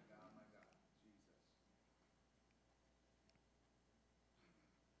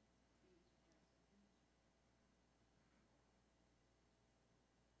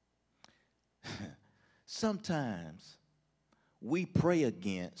 Sometimes we pray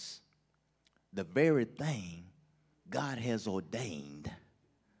against the very thing God has ordained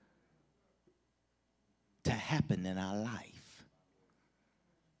to happen in our life.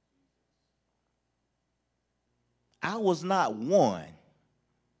 I was not one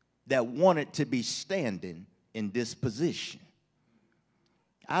that wanted to be standing in this position.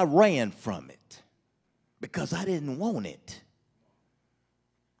 I ran from it because I didn't want it.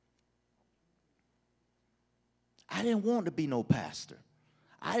 I didn't want to be no pastor.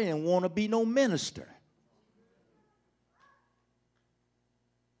 I didn't want to be no minister.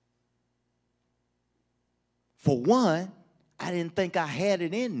 For one, I didn't think I had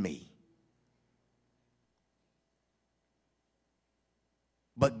it in me.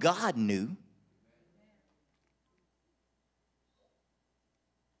 But God knew.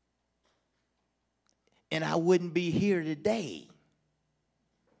 And I wouldn't be here today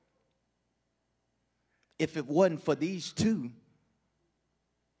if it wasn't for these two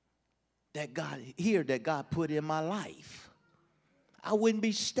that God put in my life. I wouldn't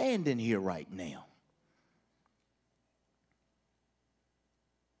be standing here right now.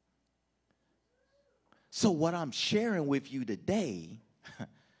 So what I'm sharing with you today,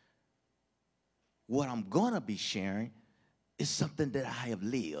 what I'm going to be sharing, is something that I have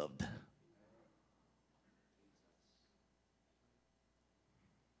lived.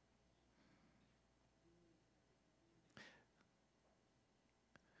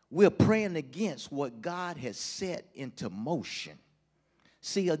 We're praying against what God has set into motion.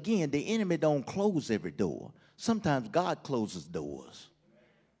 See, again, the enemy don't close every door. Sometimes God closes doors.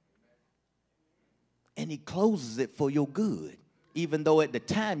 And he closes it for your good, even though at the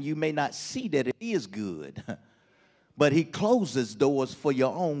time you may not see that it is good. But he closes doors for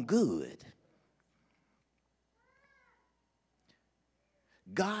your own good.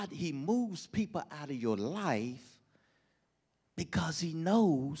 God, he moves people out of your life because he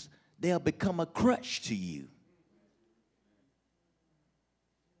knows they'll become a crutch to you.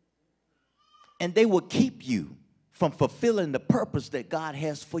 And they will keep you from fulfilling the purpose that God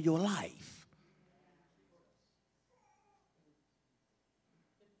has for your life.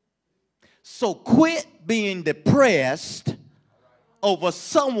 So quit being depressed over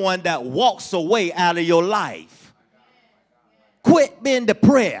someone that walks away out of your life. Quit being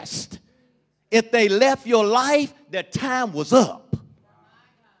depressed. If they left your life, their time was up.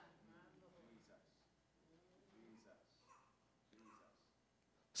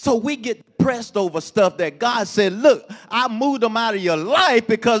 So we get depressed over stuff that God said, look, I moved them out of your life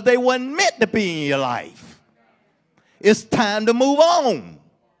because they weren't meant to be in your life. It's time to move on.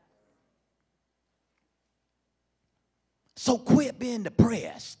 So quit being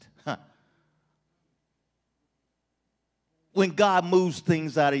depressed when God moves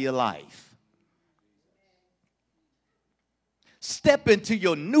things out of your life. Step into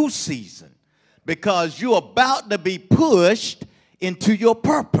your new season because you're about to be pushed into your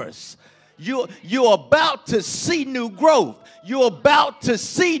purpose. You're about to see new growth. You're about to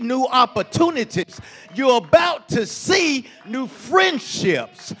see new opportunities. You're about to see new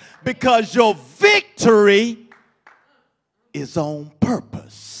friendships because your victory is on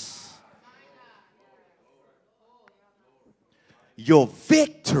purpose. Your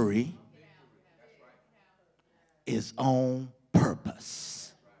victory is on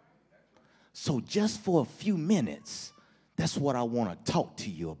purpose. So just for a few minutes, that's what I want to talk to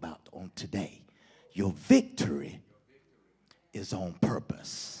you about on today. Your victory is on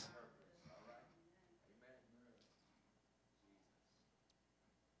purpose.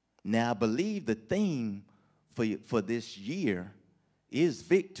 Now, I believe the theme for this year is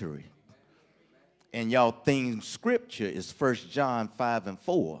victory. And y'all theme scripture is 1 John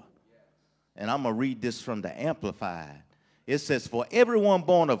 5:4. And I'm going to read this from the Amplified. It says, for everyone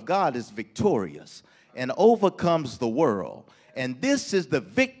born of God is victorious and overcomes the world. And this is the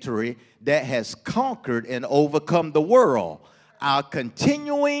victory that has conquered and overcome the world. Our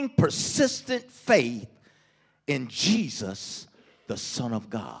continuing, persistent faith in Jesus, the Son of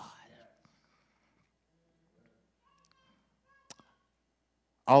God.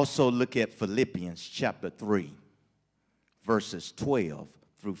 Also look at Philippians chapter 3, verses 12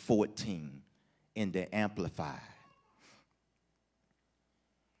 through 14 in the Amplified.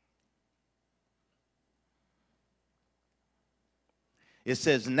 It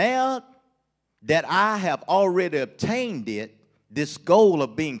says, now that I have already obtained it, this goal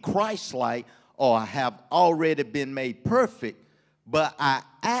of being Christ-like, or have already been made perfect, but I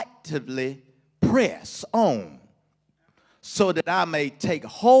actively press on so that I may take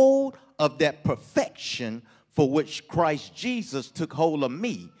hold of that perfection for which Christ Jesus took hold of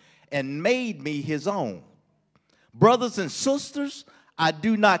me and made me his own. Brothers and sisters, I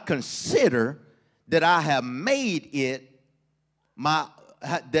do not consider that I have made it my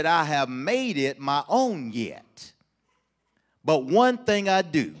own yet. But one thing I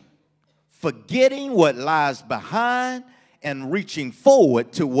do, forgetting what lies behind and reaching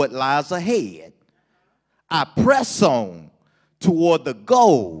forward to what lies ahead, I press on toward the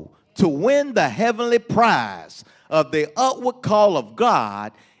goal to win the heavenly prize of the upward call of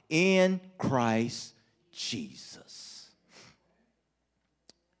God in Christ Jesus.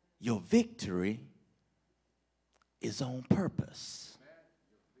 Your victory is on purpose.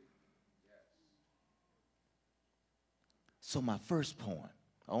 So my first point,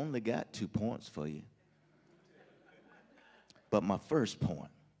 I only got 2 points for you. But my first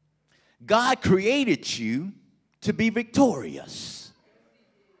point, God created you to be victorious.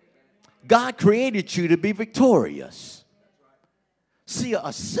 God created you to be victorious. See,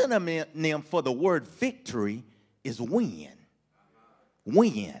 a synonym for the word victory is win.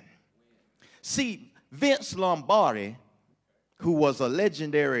 Win. See, Vince Lombardi, who was a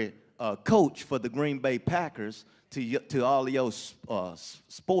legendary coach for the Green Bay Packers, to all of your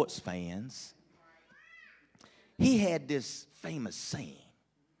sports fans, he had this famous saying.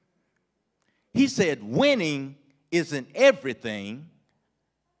 He said, winning isn't everything,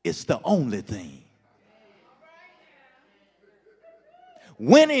 it's the only thing.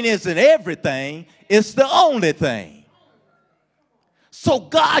 Winning isn't everything, it's the only thing. So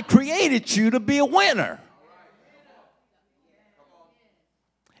God created you to be a winner.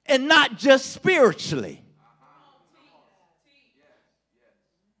 And not just spiritually.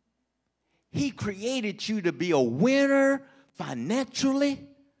 He created you to be a winner financially,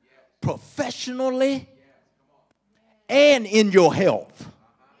 professionally, and in your health.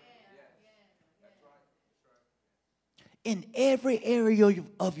 In every area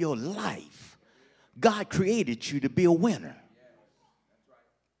of your life, God created you to be a winner.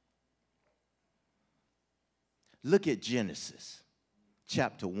 Look at Genesis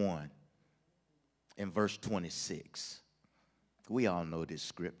chapter 1 and verse 26. We all know this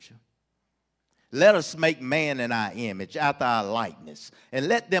scripture. Let us make man in our image, after our likeness, and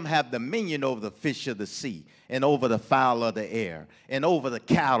let them have dominion over the fish of the sea, and over the fowl of the air, and over the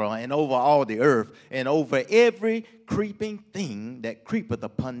cattle, and over all the earth, and over every creeping thing that creepeth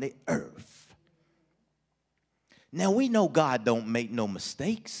upon the earth. Now we know God don't make no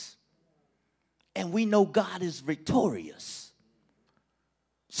mistakes, and we know God is victorious.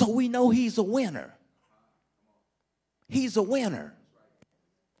 So we know he's a winner. He's a winner.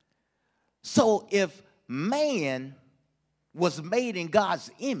 So if man was made in God's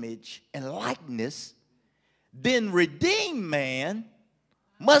image and likeness, then redeemed man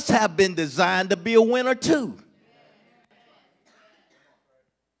must have been designed to be a winner too.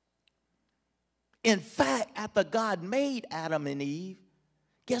 In fact, after God made Adam and Eve,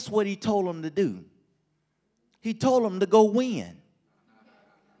 guess what he told them to do? He told them to go win.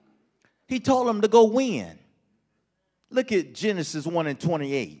 He told them to go win. Look at Genesis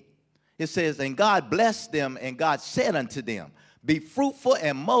 1:28. It says, and God blessed them, and God said unto them, be fruitful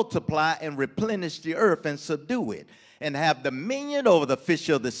and multiply and replenish the earth and subdue it, and have dominion over the fish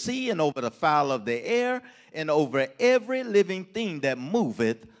of the sea and over the fowl of the air and over every living thing that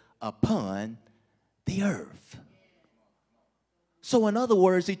moveth upon the earth. So in other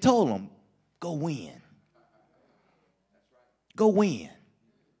words, he told them, go win. Go win.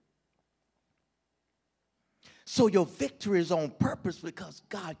 So your victory is on purpose because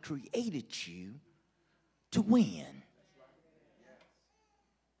God created you to win.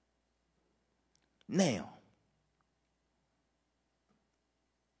 Now,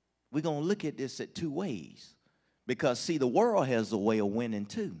 we're going to look at this at two ways. Because, see, the world has a way of winning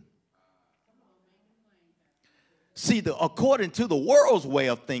too. See, according to the world's way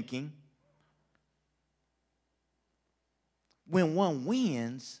of thinking, when one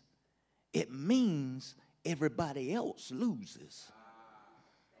wins, it means everybody else loses.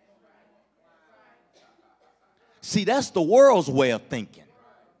 See, that's the world's way of thinking.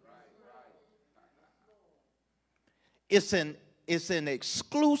 It's an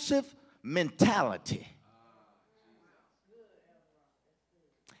exclusive mentality.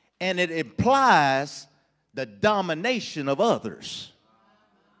 And it implies the domination of others.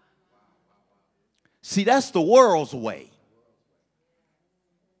 See, that's the world's way.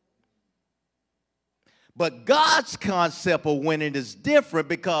 But God's concept of winning is different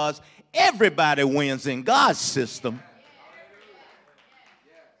because everybody wins in God's system.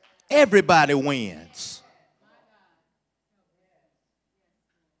 Everybody wins.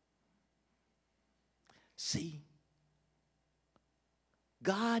 See,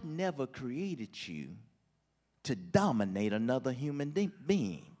 God never created you to dominate another human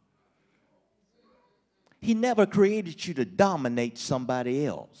being. He never created you to dominate somebody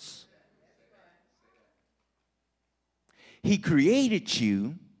else. He created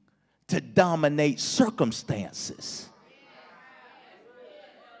you to dominate circumstances.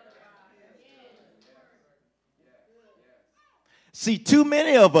 See, too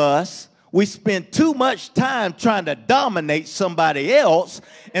many of us, we spend too much time trying to dominate somebody else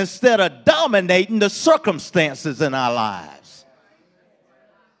instead of dominating the circumstances in our lives.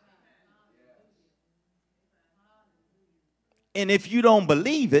 And if you don't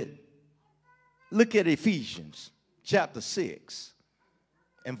believe it, look at Ephesians chapter 6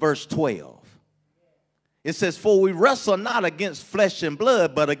 and verse 12. It says, for we wrestle not against flesh and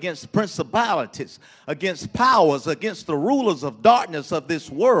blood, but against principalities, against powers, against the rulers of darkness of this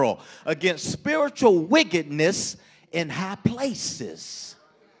world, against spiritual wickedness in high places.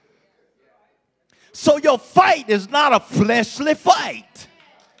 So your fight is not a fleshly fight.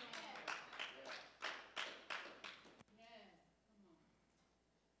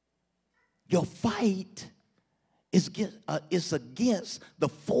 Your fight is against the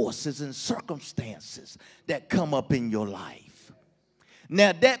forces and circumstances that come up in your life.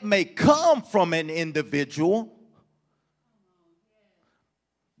 Now, that may come from an individual,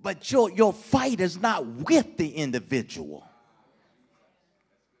 but your fight is not with the individual.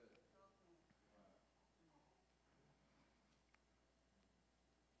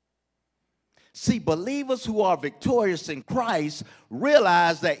 See, believers who are victorious in Christ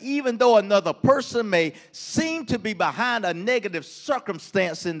realize that even though another person may seem to be behind a negative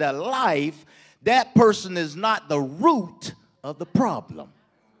circumstance in their life, that person is not the root of the problem.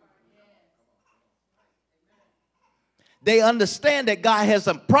 They understand that God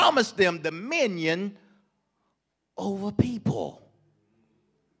hasn't promised them dominion over people,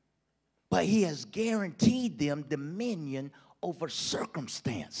 but He has guaranteed them dominion over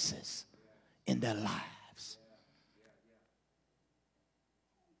circumstances in their lives.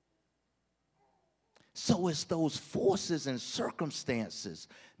 So it's those forces and circumstances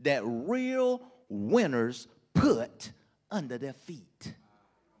that real winners put under their feet.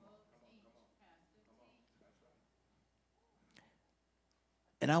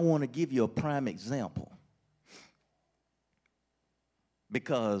 And I want to give you a prime example,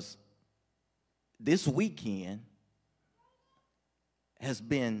 because this weekend has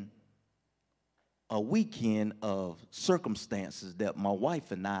been a weekend of circumstances that my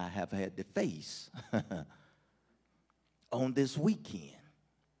wife and I have had to face on this weekend.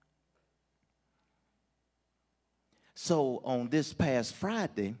 So on this past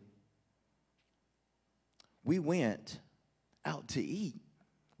Friday, we went out to eat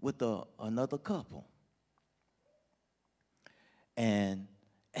with another couple. And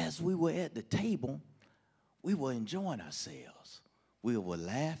as we were at the table, we were enjoying ourselves. We were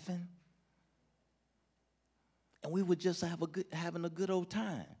laughing. And we were just having a good old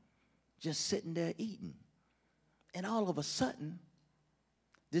time, just sitting there eating. And all of a sudden,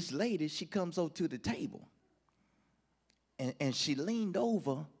 this lady, she comes over to the table. And she leaned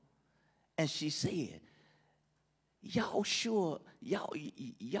over and she said, y'all sure,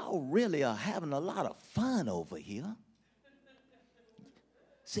 y'all really are having a lot of fun over here.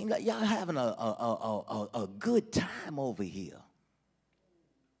 Seems like y'all having a good time over here.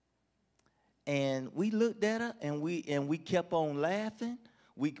 And we looked at her and we kept on laughing.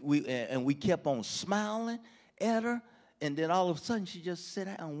 We kept on smiling at her. And then all of a sudden she just sat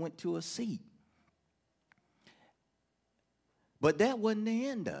down and went to a seat. But that wasn't the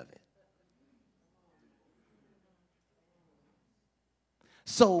end of it.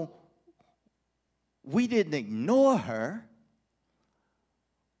 So we didn't ignore her.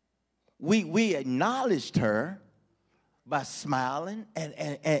 We acknowledged her by smiling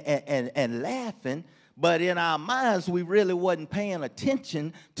and laughing, but in our minds we really wasn't paying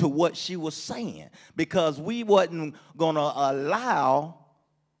attention to what she was saying, because we wasn't going to allow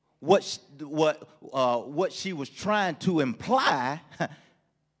what she was trying to imply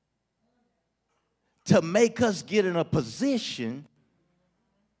to make us get in a position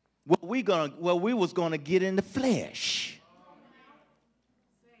where we was going to get in the flesh.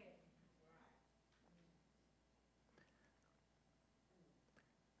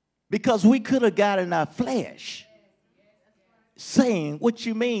 Because we could have got in our flesh saying, what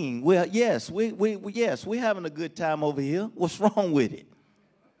you mean? Well, yes, we're having a good time over here. What's wrong with it?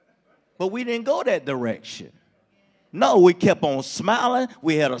 But we didn't go that direction. No, we kept on smiling.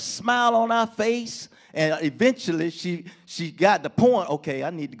 We had a smile on our face. And eventually she got the point, okay, I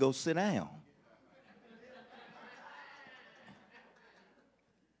need to go sit down.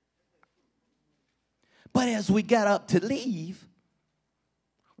 But as we got up to leave,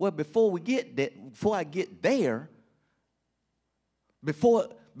 well, before I get there,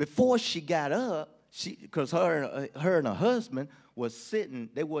 before she got up, because her and her husband was sitting,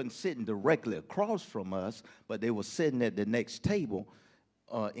 they wasn't sitting directly across from us, but they were sitting at the next table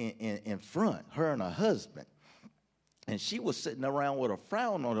in front, her and her husband. And she was sitting around with a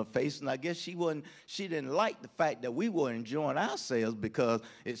frown on her face, and I guess she didn't like the fact that we were enjoying ourselves, because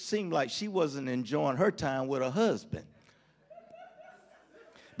it seemed like she wasn't enjoying her time with her husband.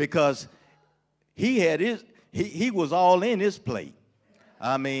 Because he was all in his plate.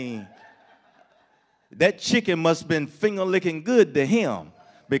 I mean, that chicken must have been finger licking good to him,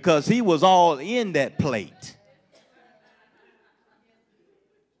 because he was all in that plate.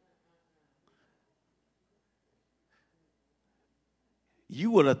 You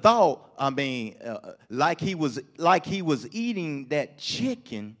would have thought, I mean, like he was eating that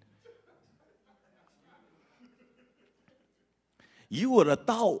chicken. You would have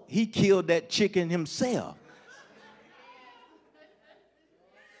thought he killed that chicken himself.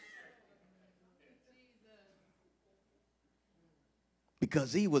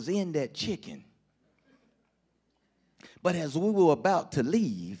 Because he was in that chicken. But as we were about to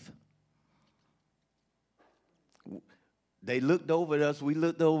leave, they looked over at us, we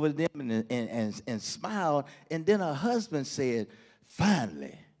looked over at them and smiled. And then her husband said,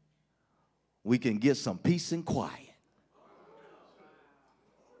 finally, we can get some peace and quiet.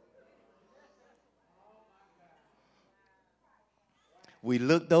 We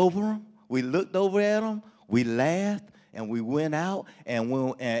looked over him, we looked over at him, we laughed, and we went out.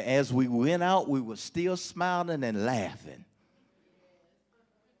 And as we went out, we were still smiling and laughing.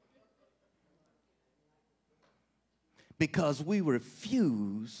 Because we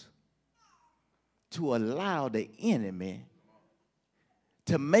refuse to allow the enemy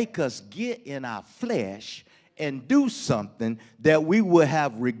to make us get in our flesh and do something that we will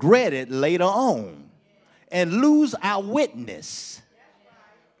have regretted later on and lose our witness.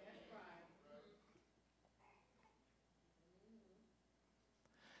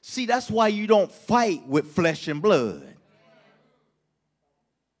 See, that's why you don't fight with flesh and blood.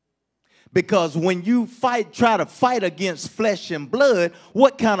 Because when you try to fight against flesh and blood,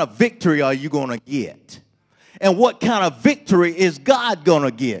 what kind of victory are you going to get? And what kind of victory is God going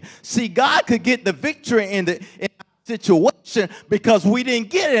to get? See, God could get the victory in the situation because we didn't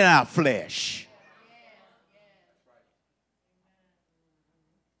get it in our flesh.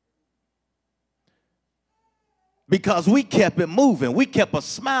 Because we kept it moving. We kept a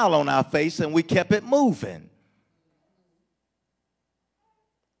smile on our face and we kept it moving.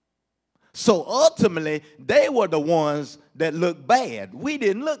 So ultimately, they were the ones that looked bad. We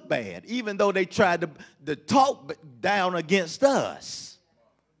didn't look bad, even though they tried to talk down against us.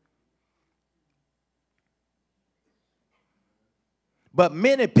 But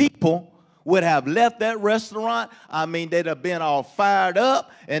many people would have left that restaurant. I mean, they'd have been all fired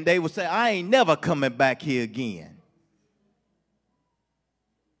up, and they would say, I ain't never coming back here again.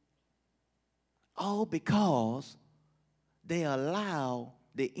 All because they allow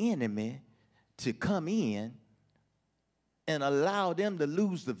the enemy to come in and allow them to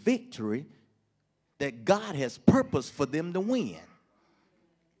lose the victory that God has purposed for them to win.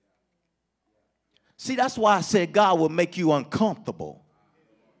 See, that's why I said God will make you uncomfortable.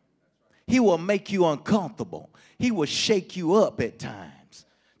 He will make you uncomfortable. He will shake you up at times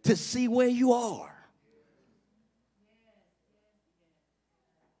to see where you are.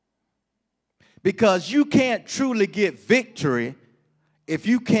 Because you can't truly get victory if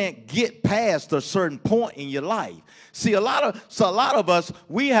you can't get past a certain point in your life. See, a lot of us,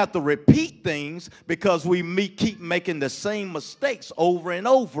 we have to repeat things because we keep making the same mistakes over and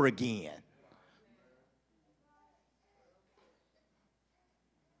over again.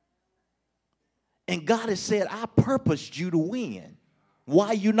 And God has said, I purposed you to win. Why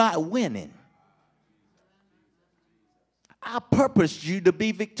are you not winning? I purposed you to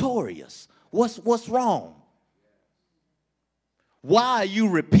be victorious. What's wrong? Why are you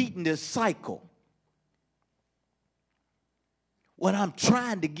repeating this cycle? When I'm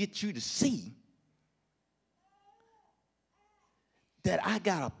trying to get you to see that I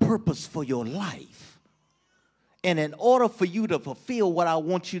got a purpose for your life. And in order for you to fulfill what I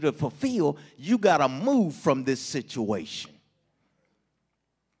want you to fulfill, you got to move from this situation.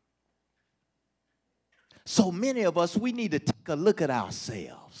 So many of us, we need to take a look at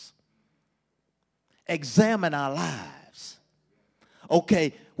ourselves. Examine our lives.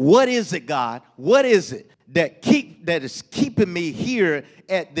 Okay, what is it, God? What is it that is keeping me here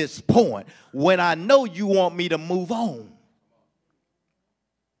at this point when I know you want me to move on?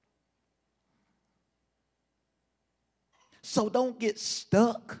 So don't get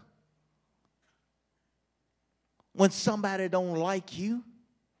stuck when somebody don't like you.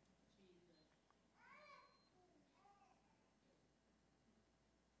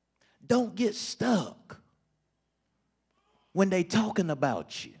 Don't get stuck when they talking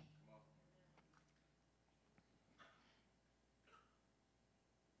about you.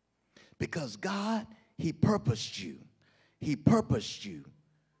 Because God, He purposed you. He purposed you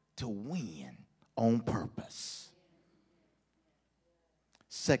to win on purpose.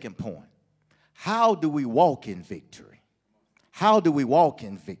 Second point, how do we walk in victory? How do we walk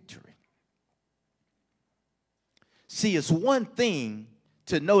in victory? See, it's one thing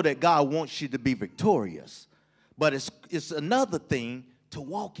to know that God wants you to be victorious, but it's another thing to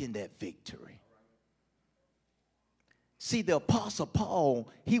walk in that victory. See, the Apostle Paul,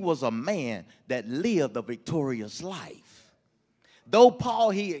 he was a man that lived a victorious life. Though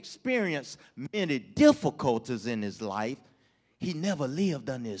Paul, he experienced many difficulties in his life, he never lived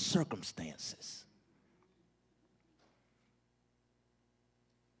under his circumstances.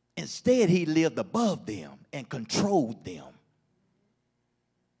 Instead, he lived above them and controlled them.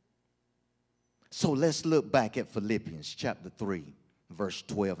 So let's look back at Philippians chapter 3, verse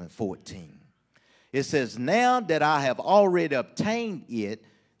 12 and 14. It says, now that I have already obtained it,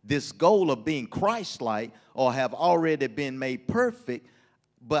 this goal of being Christ-like, or have already been made perfect,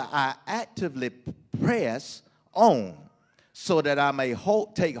 but I actively press on, so that I may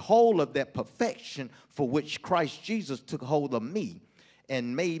take hold of that perfection for which Christ Jesus took hold of me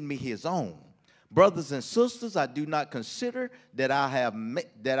and made me his own. Brothers and sisters, I do not consider that I have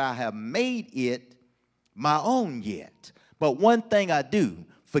made it my own yet. But one thing I do,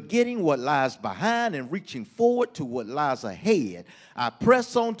 forgetting what lies behind and reaching forward to what lies ahead, I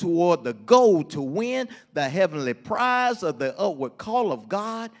press on toward the goal to win the heavenly prize of the upward call of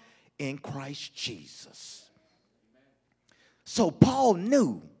God in Christ Jesus. So Paul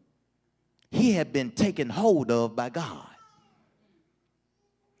knew he had been taken hold of by God.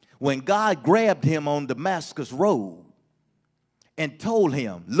 When God grabbed him on Damascus Road and told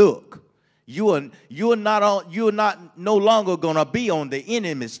him, look, you're not no longer going to be on the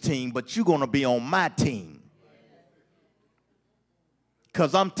enemy's team, but you're going to be on my team.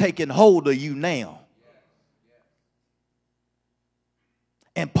 Because I'm taking hold of you now.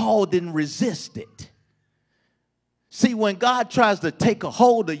 And Paul didn't resist it. See, when God tries to take a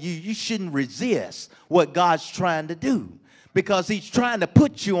hold of you, you shouldn't resist what God's trying to do, because he's trying to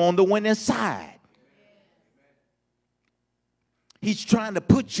put you on the winning side. He's trying to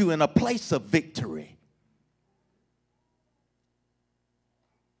put you in a place of victory.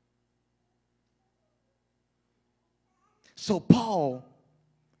 So Paul,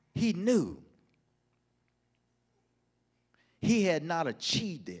 he knew he had not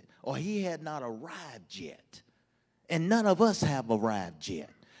achieved it, or he had not arrived yet. And none of us have arrived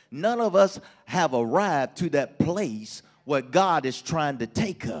yet. None of us have arrived to that place where God is trying to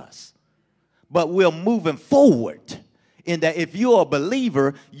take us. But we're moving forward. In that if you're a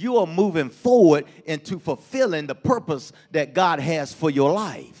believer, you are moving forward into fulfilling the purpose that God has for your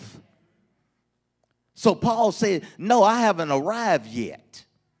life. So Paul said, no, I haven't arrived yet.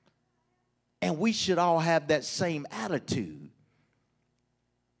 And we should all have that same attitude.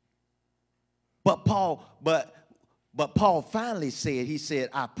 But Paul finally said, he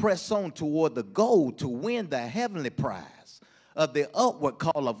said, I press on toward the goal to win the heavenly prize of the upward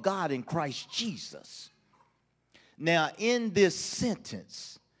call of God in Christ Jesus. Now, in this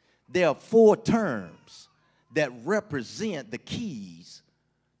sentence, there are 4 terms that represent the keys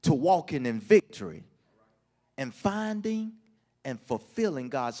to walking in victory and finding and fulfilling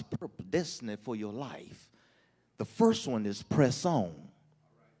God's purpose, destiny for your life. The first one is press on.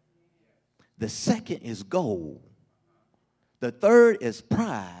 The second is goal. The third is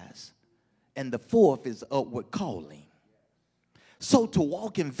prize. And the fourth is upward calling. So to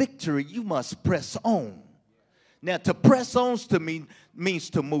walk in victory, you must press on. Now, to press on to me means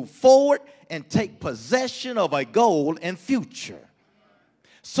to move forward and take possession of a goal and future.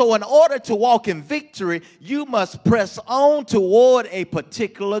 So in order to walk in victory, you must press on toward a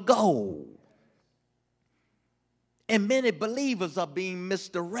particular goal. And many believers are being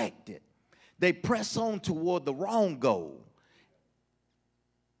misdirected. They press on toward the wrong goal.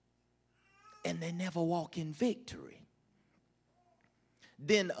 And they never walk in victory.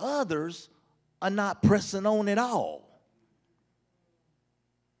 Then others are not pressing on at all.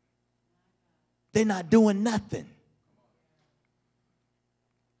 They're not doing nothing.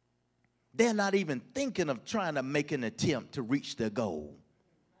 They're not even thinking of trying to make an attempt to reach their goal.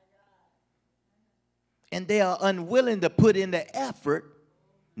 And they are unwilling to put in the effort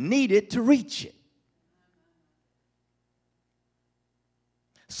needed to reach it.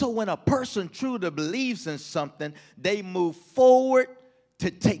 So when a person truly believes in something, they move forward to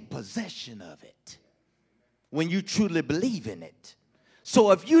take possession of it. When you truly believe in it.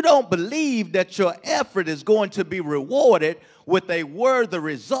 So if you don't believe that your effort is going to be rewarded with a worthy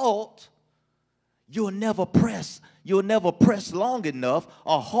result, you'll never press long enough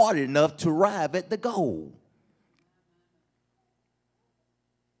or hard enough to arrive at the goal.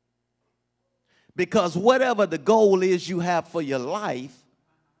 Because whatever the goal is you have for your life,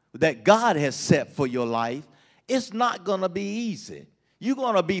 that God has set for your life, it's not going to be easy. You're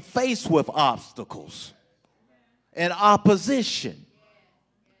going to be faced with obstacles and opposition.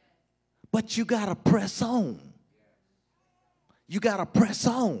 But you got to press on. You got to press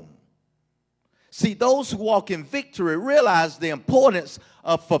on. See, those who walk in victory realize the importance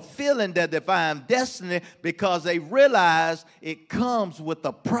of fulfilling their divine destiny because they realize it comes with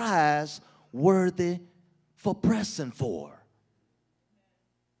a prize worthy for pressing for.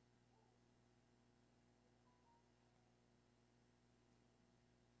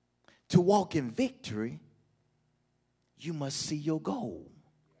 To walk in victory, you must see your goal.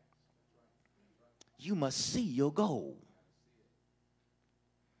 You must see your goal.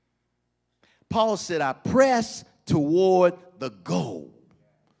 Paul said, I press toward the goal.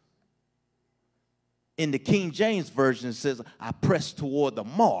 In the King James Version, it says, I press toward the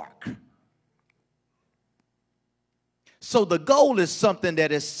mark. So the goal is something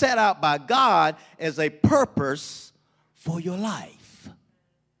that is set out by God as a purpose for your life.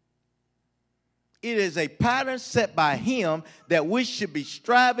 It is a pattern set by Him that we should be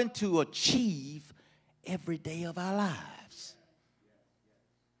striving to achieve every day of our lives.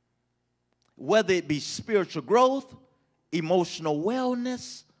 Whether it be spiritual growth, emotional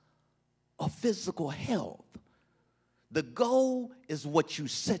wellness, or physical health, the goal is what you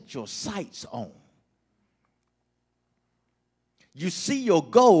set your sights on. You see your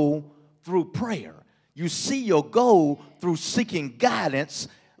goal through prayer. You see your goal through seeking guidance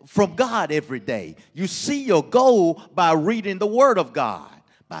from God every day. You see your goal by reading the Word of God,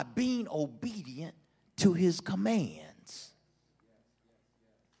 by being obedient to His commands.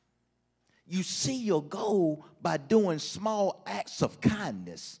 You see your goal by doing small acts of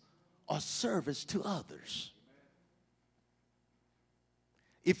kindness or service to others.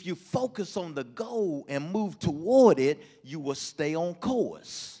 If you focus on the goal and move toward it, you will stay on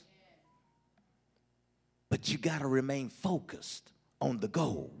course. But you got to remain focused on the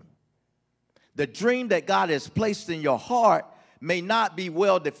goal. The dream that God has placed in your heart may not be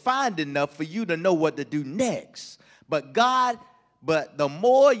well defined enough for you to know what to do next. But the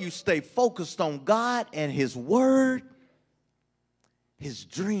more you stay focused on God and His Word, His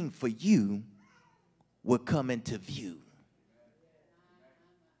dream for you will come into view.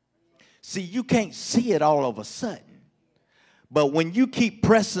 See, you can't see it all of a sudden. But when you keep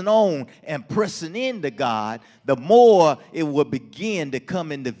pressing on and pressing into God, the more it will begin to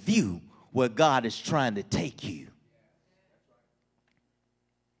come into view where God is trying to take you.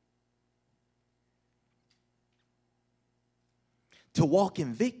 To walk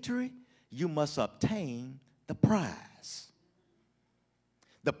in victory, you must obtain the prize.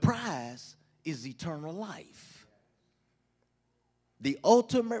 The prize is eternal life. The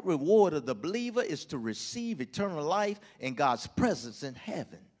ultimate reward of the believer is to receive eternal life in God's presence in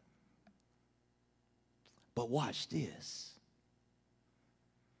heaven. But watch this.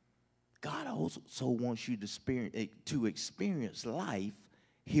 God also wants you to experience life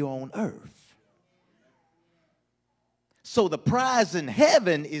here on earth. So the prize in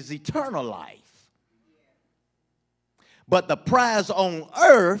heaven is eternal life. But the prize on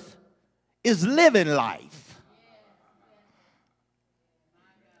earth is living life.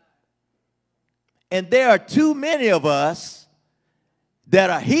 And there are too many of us that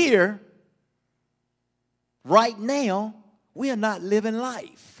are here right now. We are not living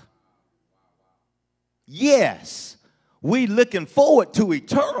life. Yes, we're looking forward to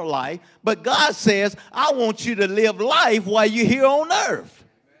eternal life, but God says, I want you to live life while you're here on earth.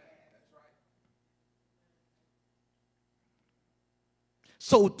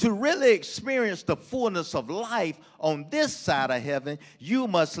 So to really experience the fullness of life on this side of heaven, you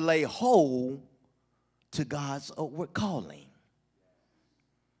must lay hold to God's upward calling.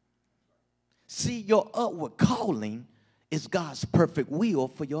 See, your upward calling is God's perfect will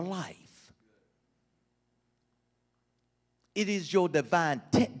for your life. It is your divine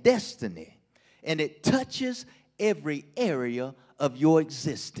destiny, and it touches every area of your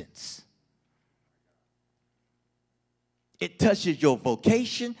existence. It touches your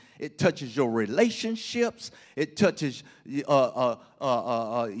vocation. It touches your relationships. It touches your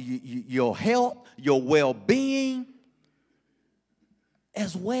health, your well-being,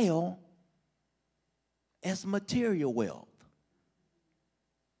 as well as material wealth.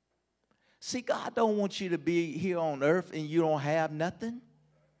 See, God don't want you to be here on earth and you don't have nothing.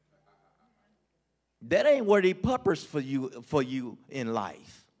 That ain't what He purposed for you in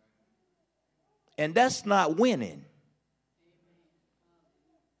life. And that's not winning.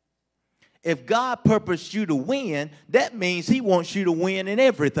 If God purposed you to win, that means He wants you to win in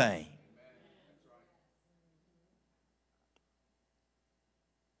everything.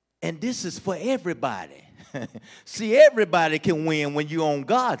 And this is for everybody. See, everybody can win when you're on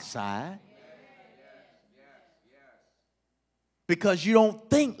God's side. Because you don't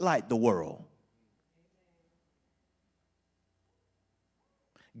think like the world.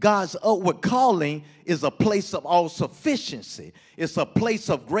 God's upward calling is a place of all sufficiency. It's a place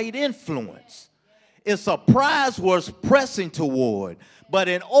of great influence. It's a prize worth pressing toward. But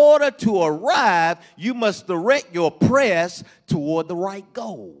in order to arrive, you must direct your press toward the right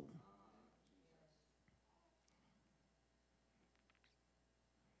goal.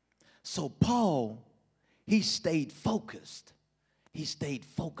 So Paul, he stayed focused. He stayed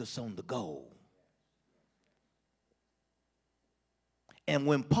focused on the goal. And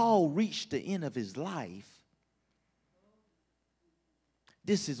when Paul reached the end of his life,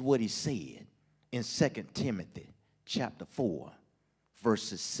 this is what he said in 2 Timothy chapter 4,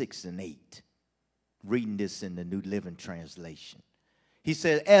 verses 6 and 8. Reading this in the New Living Translation. He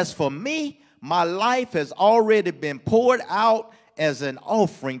said, as for me, my life has already been poured out as an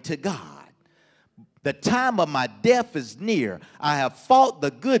offering to God. The time of my death is near. I have fought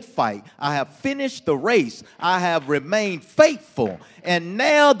the good fight. I have finished the race. I have remained faithful. And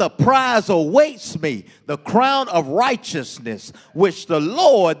now the prize awaits me, the crown of righteousness, which the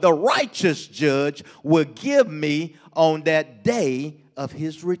Lord, the righteous judge, will give me on that day of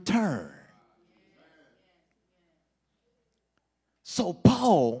His return. So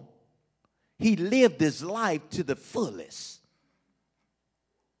Paul, he lived his life to the fullest.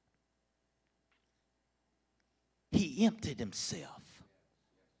 he emptied himself.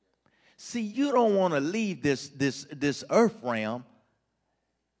 See, you don't want to leave this earth realm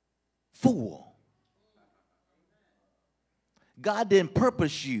full. God didn't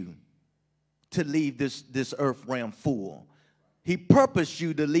purpose you to leave this earth realm full. He purposed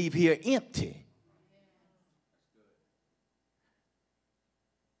you to leave here empty.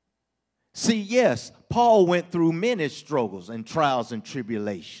 See, yes, Paul went through many struggles and trials and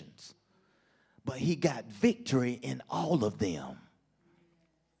tribulations, but he got victory in all of them.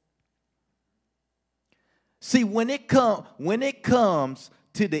 See, when it comes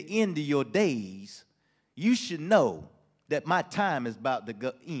to the end of your days, you should know that my time is about to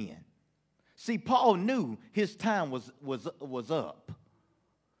go in. See, Paul knew his time was up.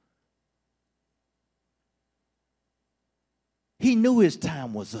 He knew his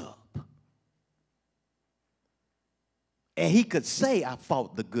time was up. And he could say, I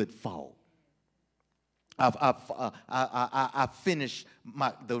fought the good fight. I finished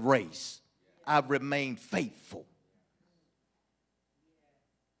the race. I remained faithful.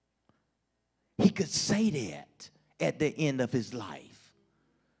 He could say that at the end of his life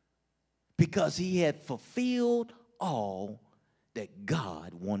because he had fulfilled all that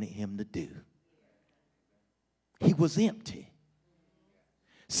God wanted him to do. He was empty.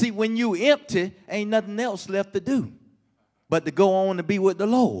 See, when you empty, ain't nothing else left to do but to go on to be with the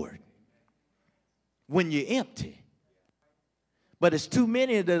Lord when you're empty. But it's too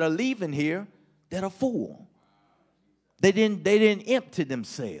many that are leaving here that are full. They didn't empty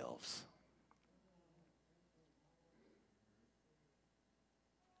themselves.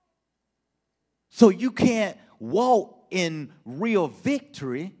 So you can't walk in real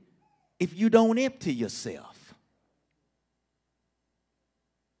victory if you don't empty yourself.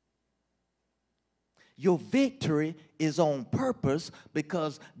 Your victory is on purpose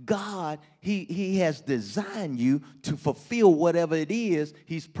because God, He has designed you to fulfill whatever it is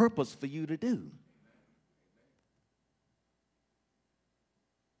He's purposed for you to do.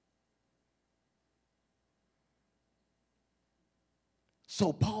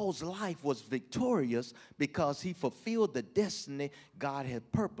 So Paul's life was victorious because he fulfilled the destiny God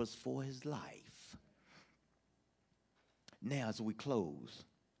had purposed for his life. Now as we close,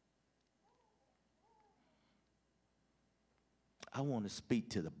 I want to speak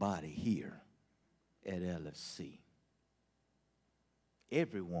to the body here at LFC.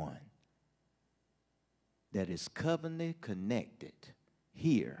 Everyone that is covenant connected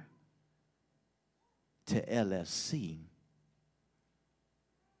here to LFC,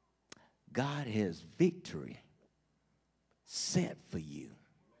 God has victory set for you.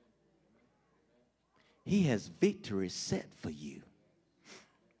 He has victory set for you.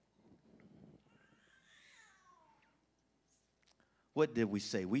 What did we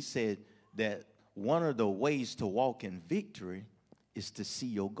say? We said that one of the ways to walk in victory is to see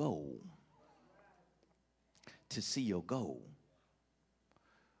your goal. To see your goal.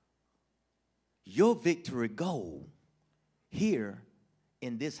 Your victory goal here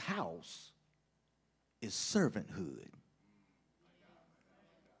in this house is servanthood.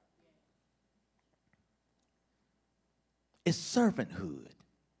 It's servanthood.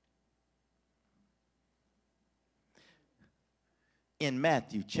 In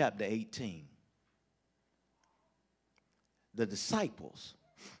Matthew chapter 18, the disciples,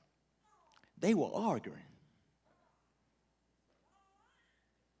 they were arguing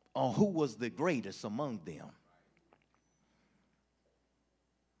on who was the greatest among them.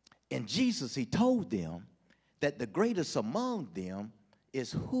 And Jesus, he told them that the greatest among them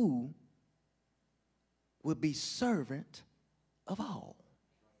is who will be servant of all.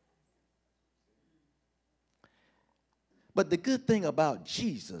 But the good thing about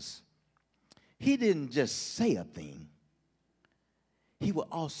Jesus, he didn't just say a thing, he would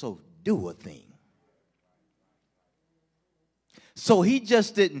also do a thing. So he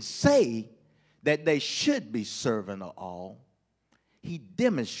just didn't say that they should be servant of all. He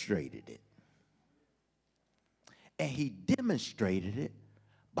demonstrated it. And he demonstrated it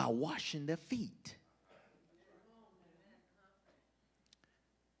by washing their feet.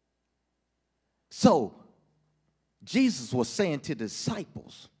 So Jesus was saying to the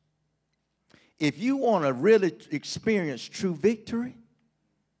disciples, if you want to really experience true victory,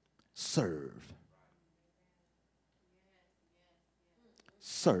 serve.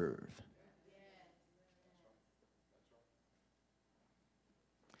 Serve.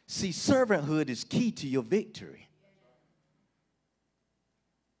 See, servanthood is key to your victory.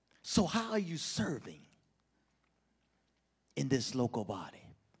 So how are you serving in this local body?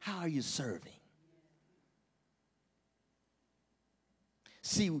 How are you serving?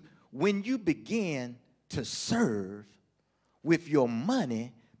 See, when you begin to serve with your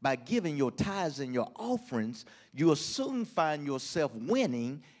money by giving your tithes and your offerings, you'll soon find yourself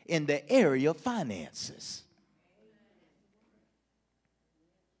winning in the area of finances.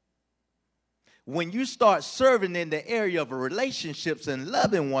 When you start serving in the area of relationships and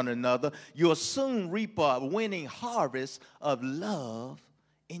loving one another, you'll soon reap a winning harvest of love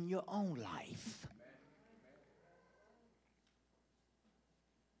in your own life.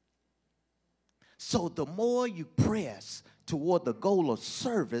 So the more you press toward the goal of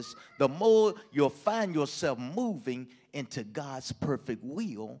service, the more you'll find yourself moving into God's perfect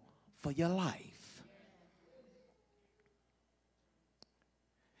will for your life.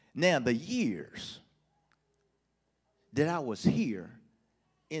 Now, the years that I was here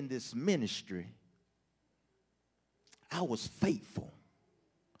in this ministry, I was faithful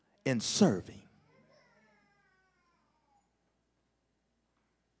in serving.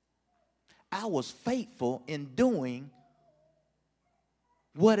 I was faithful in doing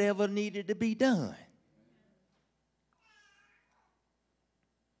whatever needed to be done.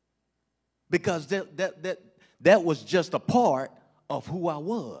 Because that was just a part of who I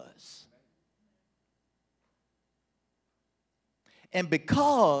was. And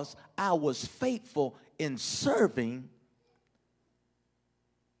because I was faithful in serving,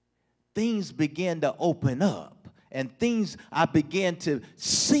 things began to open up. And I began to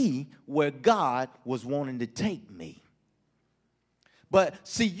see where God was wanting to take me. But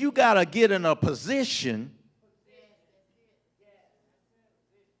see, you got to get in a position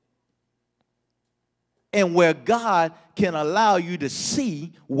and where God can allow you to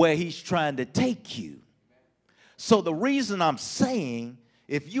see where he's trying to take you. So the reason I'm saying,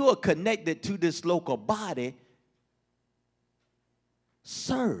 if you are connected to this local body,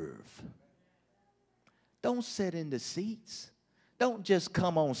 serve. Don't sit in the seats. Don't just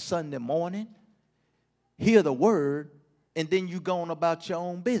come on Sunday morning, hear the word, and then you go on about your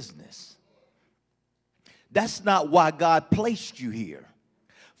own business. That's not why God placed you here.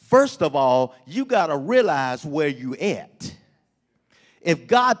 First of all, you got to realize where you at. If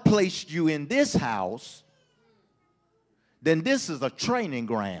God placed you in this house, then this is a training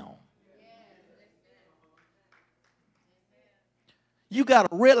ground. You got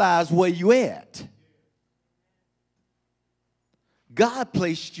to realize where you at. God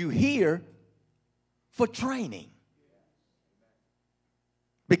placed you here for training.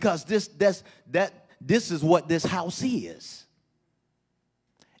 Because this is what this house is.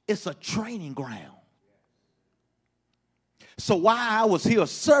 It's a training ground. So while I was here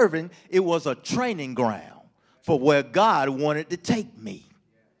serving, it was a training ground for where God wanted to take me.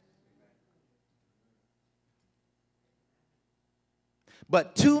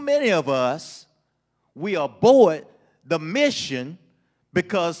 But too many of us, we abort the mission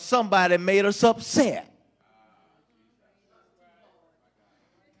because somebody made us upset.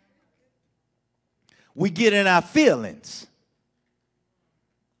 We get in our feelings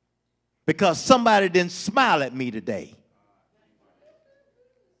because somebody didn't smile at me today.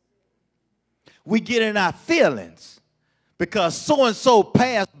 We get in our feelings because so-and-so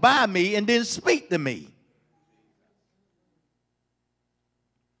passed by me and didn't speak to me.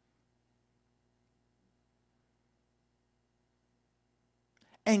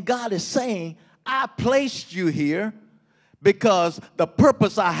 And God is saying, I placed you here because the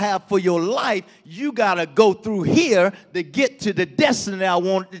purpose I have for your life, you got to go through here to get to the destiny I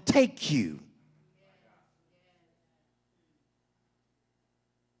wanted to take you.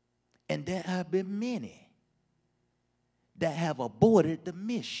 And there have been many that have aborted the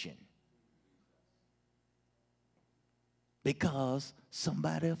mission because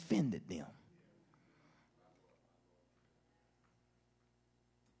somebody offended them.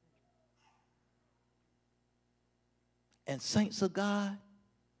 And saints of God,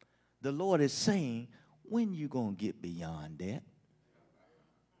 the Lord is saying, when you going to get beyond that?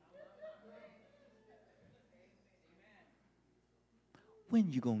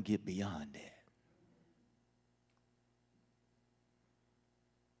 When you going to get beyond that?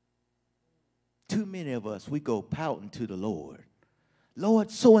 Too many of us, we go pouting to the Lord. Lord,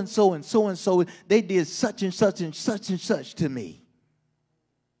 so-and-so and so-and-so, they did such and such and such and such to me.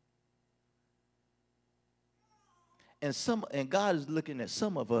 And God is looking at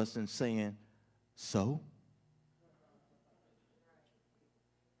some of us and saying, so?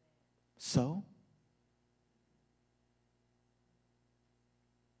 So?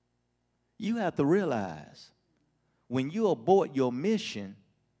 You have to realize when you abort your mission,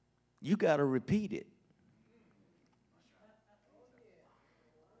 you got to repeat it.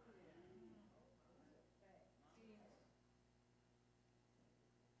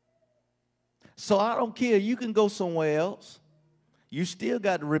 So I don't care. You can go somewhere else. You still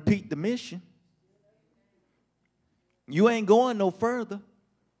got to repeat the mission. You ain't going no further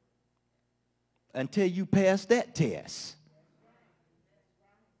until you pass that test.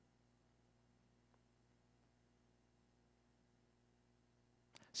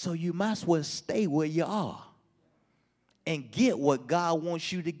 So you might as well stay where you are and get what God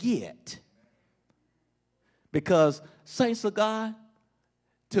wants you to get. Because, saints of God,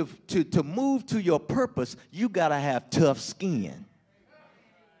 to move to your purpose, you got to have tough skin.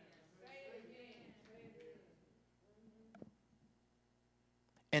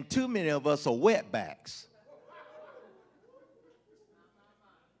 And too many of us are wetbacks.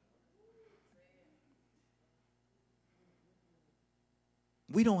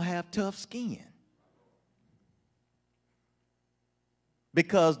 We don't have tough skin.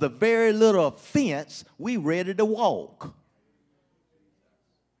 Because the very little offense, we ready to walk.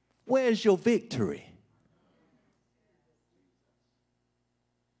 Where's your victory?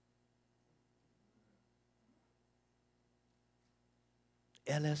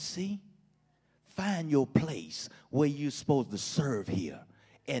 LFC, find your place where you're supposed to serve here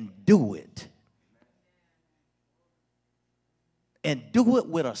and do it. And do it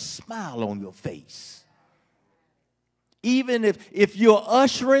with a smile on your face. Even if you're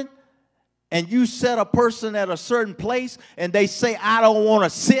ushering and you set a person at a certain place and they say, I don't want to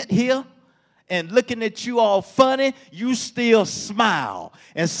sit here, and looking at you all funny, you still smile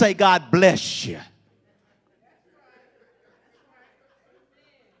and say, God bless you.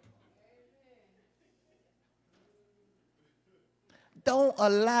 Don't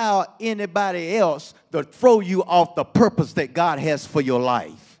allow anybody else to throw you off the purpose that God has for your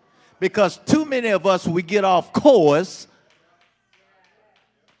life. Because too many of us, we get off course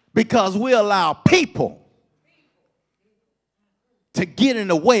because we allow people to get in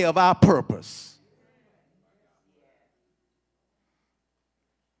the way of our purpose.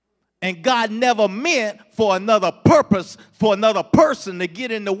 And God never meant for another purpose, for another person to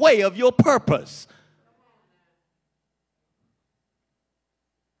get in the way of your purpose.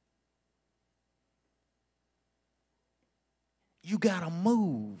 You got to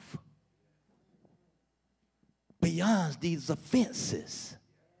move beyond these offenses.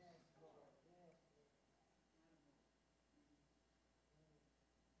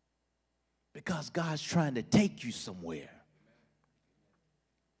 Because God's trying to take you somewhere.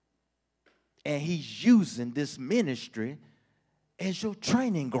 And he's using this ministry as your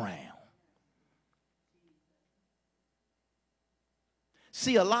training ground.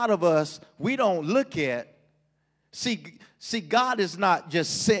 See, a lot of us, we don't look at, see, God is not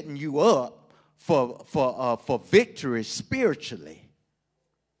just setting you up for victory spiritually.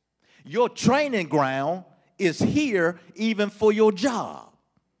 Your training ground is here even for your job.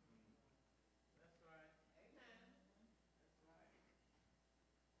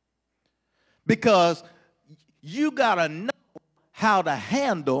 Because you got to know how to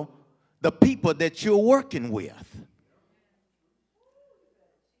handle the people that you're working with.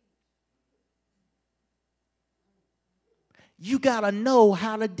 You got to know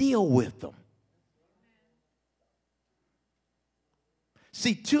how to deal with them.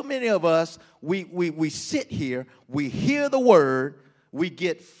 See, too many of us, we sit here, we hear the word, we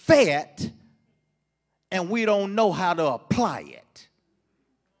get fat, and we don't know how to apply it.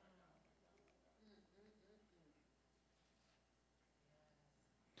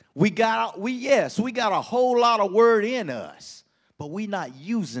 We got a whole lot of word in us, but we're not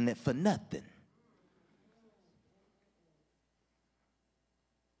using it for nothing.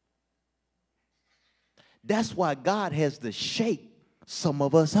 That's why God has to shake some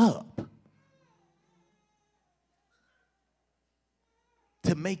of us up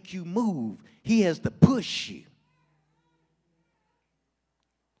to make you move. He has to push you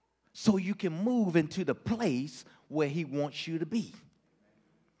so you can move into the place where he wants you to be.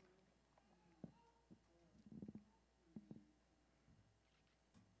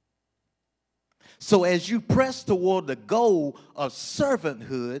 So as you press toward the goal of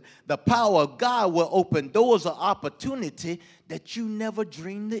servanthood, the power of God will open doors of opportunity that you never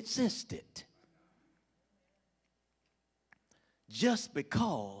dreamed existed. Just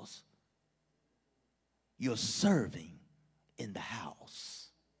because you're serving in the house.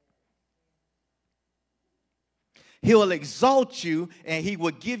 He'll exalt you and he will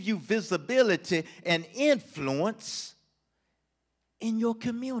give you visibility and influence in your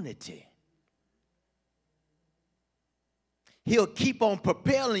community. He'll keep on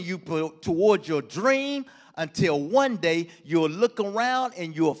propelling you toward your dream until one day you'll look around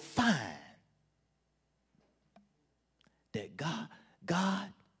and you'll find that God,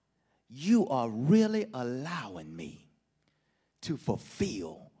 you are really allowing me to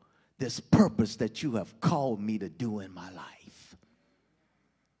fulfill this purpose that you have called me to do in my life.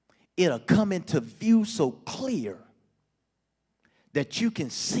 It'll come into view so clear that you can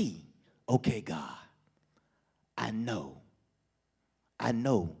see, okay, God, I know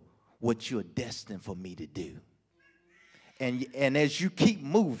what you're destined for me to do. And as you keep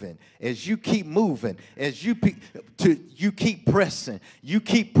moving, as you keep pressing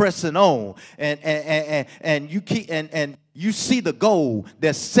on, and you see the goal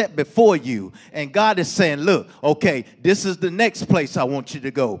that's set before you, and God is saying, look, okay, this is the next place I want you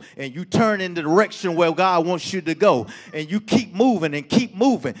to go, and you turn in the direction where God wants you to go, and you keep moving and keep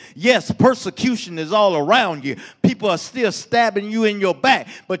moving. Yes, persecution is all around you. People are still stabbing you in your back,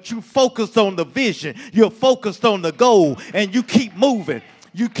 but you focused on the vision, you're focused on the goal, and you keep moving.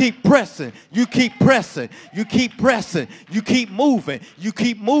 You keep pressing, you keep pressing, you keep pressing, you keep moving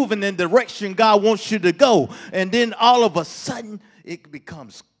in the direction God wants you to go. And then all of a sudden, it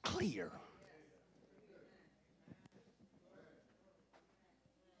becomes clear.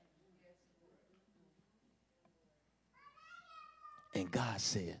 And God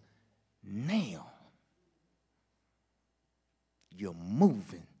said, now you're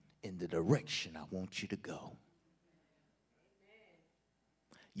moving in the direction I want you to go.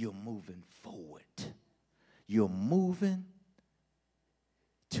 You're moving forward. You're moving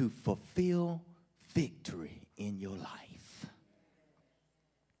to fulfill victory in your life.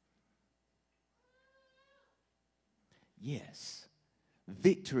 Yes,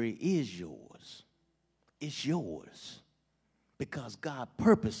 victory is yours. It's yours because God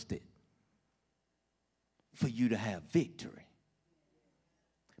purposed it for you to have victory.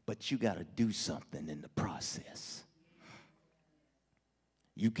 But you got to do something in the process.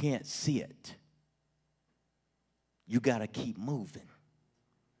 You can't see it. You got to keep moving.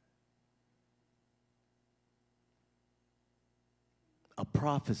 A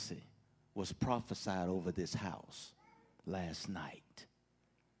prophecy was prophesied over this house last night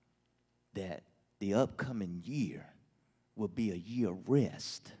that the upcoming year will be a year of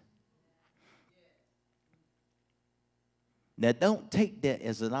rest. Now, don't take that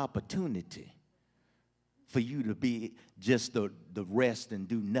as an opportunity for you to be just the rest and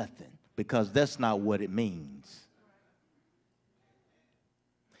do nothing, because that's not what it means.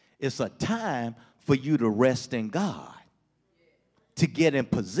 It's a time for you to rest in God, to get in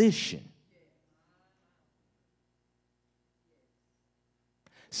position.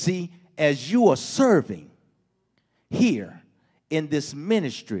 See, as you are serving here in this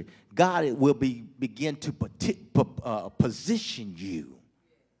ministry, God will begin to position you.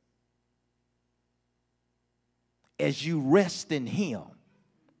 As you rest in Him,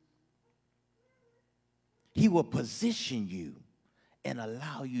 He will position you and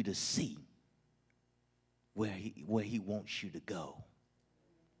allow you to see where He wants you to go.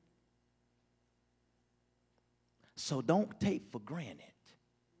 So don't take for granted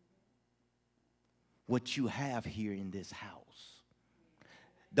what you have here in this house.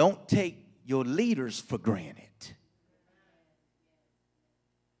 Don't take your leaders for granted.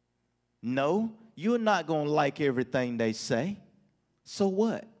 No, you're not going to like everything they say. So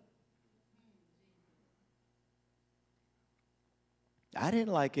what? I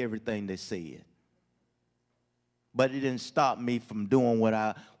didn't like everything they said. But it didn't stop me from doing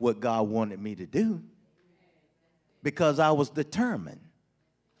what God wanted me to do. Because I was determined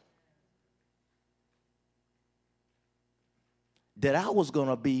that I was going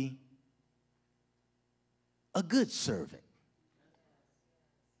to be a good servant.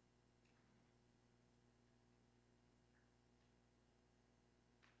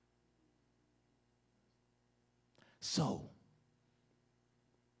 So,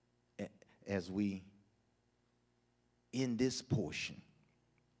 as we end this portion,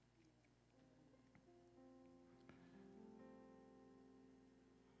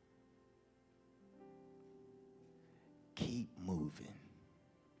 keep moving.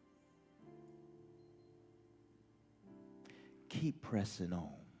 Keep pressing on.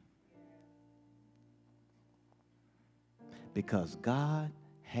 Because God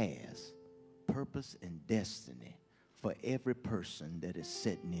has purpose and destiny for every person that is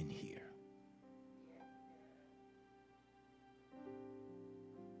sitting in here.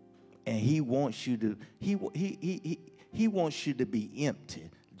 And He wants you to, he wants you to be empty,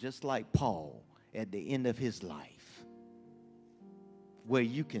 just like Paul at the end of his life, where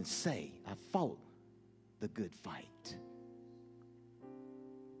you can say, I fought the good fight.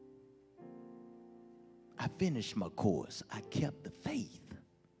 I finished my course. I kept the faith.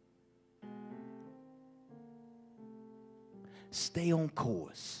 Stay on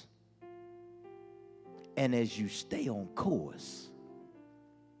course. And as you stay on course,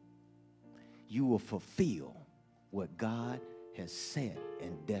 you will fulfill what God has set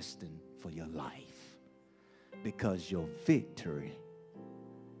and destined for your life, because your victory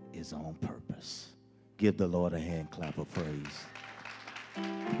is on purpose. Give the Lord a hand clap of praise.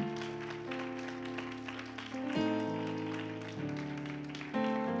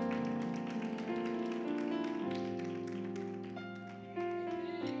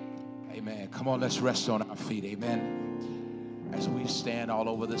 Amen. Come on, let's rest on our feet. Amen. As we stand all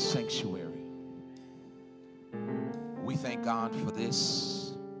over the sanctuary, we thank God for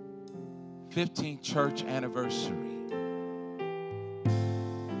this 15th church anniversary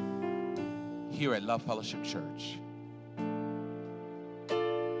here at Love Fellowship Church.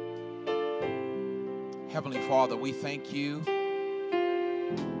 Heavenly Father, we thank you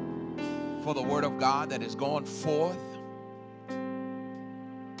for the word of God that is going forth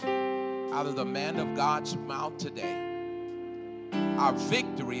out of the man of God's mouth today. Our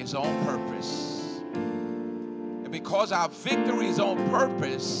victory is on purpose. And because our victory is on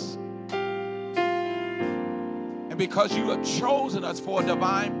purpose, and because you have chosen us for a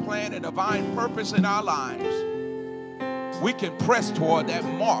divine plan and divine purpose in our lives, we can press toward that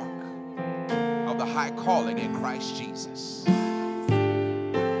mark of the high calling in Christ Jesus.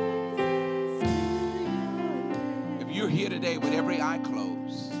 If you're here today with every eye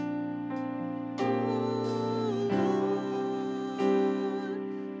closed,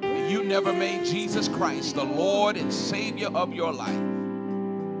 and you never made Jesus Christ the Lord and Savior of your life,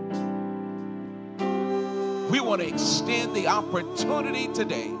 we want to extend the opportunity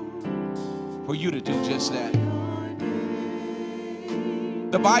today for you to do just that.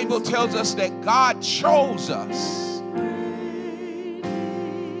 The Bible tells us that God chose us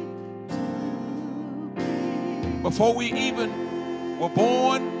before we even were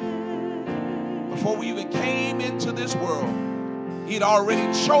born, before we even came into this world. He'd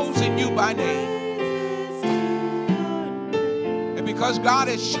already chosen you by name. And because God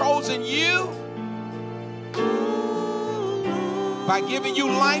has chosen you, by giving you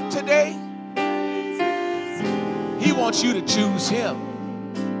life today, He wants you to choose Him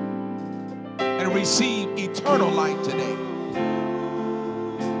and receive eternal life today.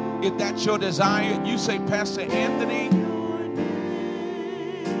 If that's your desire and you say, Pastor Anthony,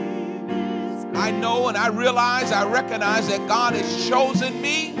 I know and I realize, I recognize that God has chosen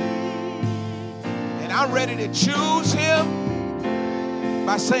me and I'm ready to choose Him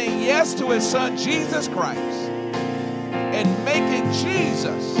by saying yes to His Son Jesus Christ and making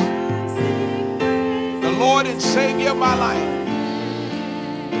Jesus the Lord and Savior of my life.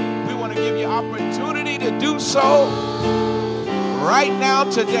 We want to give you opportunity to do so right now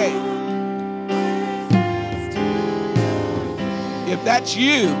today. If that's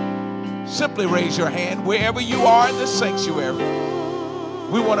you, simply raise your hand wherever you are in the sanctuary.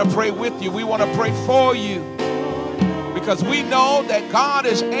 We want to pray with you. We want to pray for you, because we know that God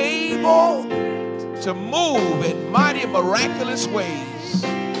is able to move in mighty, miraculous ways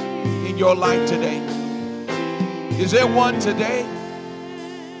in your life today. Is there one today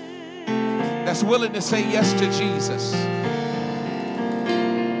that's willing to say yes to Jesus?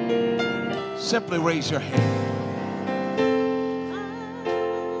 Simply raise your hand.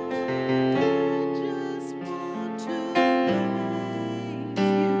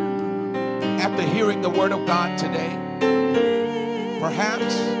 After hearing the word of God today,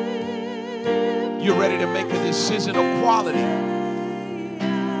 perhaps you're ready to make a decision of quality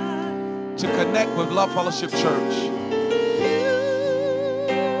to connect with Love Fellowship Church.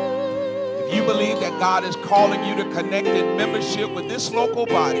 If you believe that God is calling you to connect in membership with this local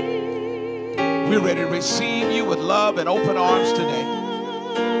body, we're ready to receive you with love and open arms today.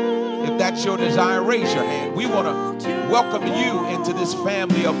 If that's your desire, raise your hand. We want to welcome you into this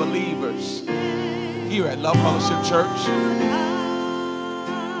family of believers here at Love Fellowship Church.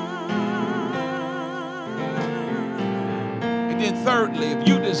 And then thirdly, if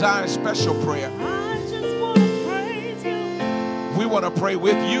you desire special prayer, we want to pray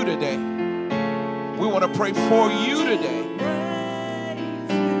with you today. We want to pray for you today.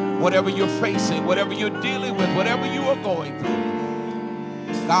 Whatever you're facing, whatever you're dealing with, whatever you are going through,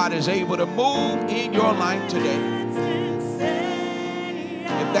 God is able to move in your life today.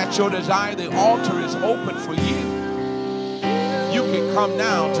 If that's your desire, the altar is open for you. You can come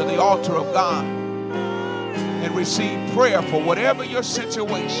now to the altar of God and receive prayer for whatever your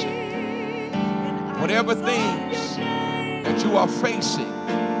situation, whatever things that you are facing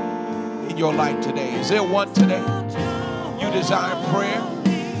in your life today. Is there one today? You desire prayer.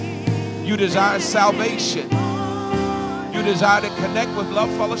 You desire salvation. You desire to connect with Love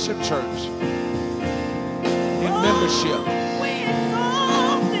Fellowship Church. membership.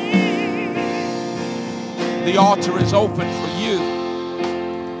 The altar is open for you,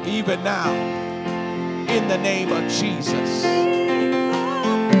 even now, in the name of Jesus.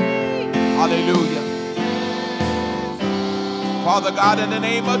 Hallelujah. Father God, in the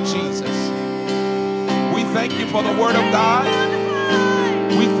name of Jesus, we thank you for the word of God.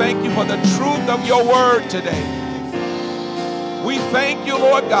 We thank you for the truth of your word today. We thank you,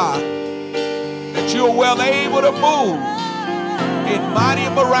 Lord God, that you are well able to move in mighty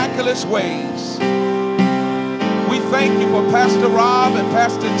and miraculous ways. We thank you for Pastor Rob and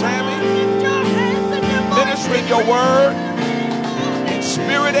Pastor Tammy ministering your word in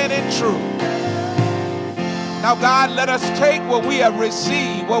spirit and in truth. Now, God, let us take what we have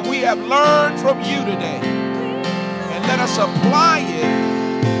received, what we have learned from you today, and let us apply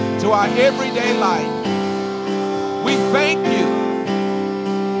it to our everyday life. We thank you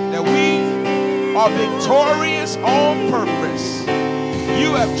that we are victorious on purpose.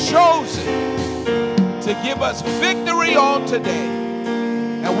 You have chosen to give us victory on today,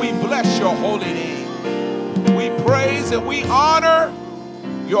 and we bless your holy name. We praise and we honor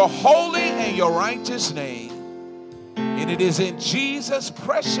your holy and your righteous name. And it is in Jesus'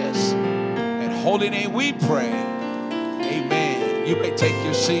 precious and holy name we pray. Amen. You may take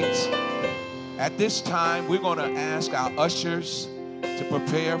your seats. At this time, we're going to ask our ushers to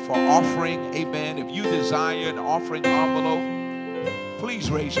prepare for offering. Amen. If you desire an offering envelope, please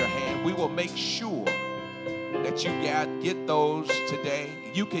raise your hand. We will make sure that you get those today.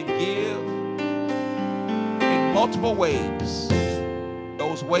 You can give in multiple ways.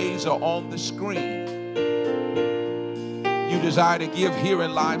 Those ways are on the screen. You desire to give here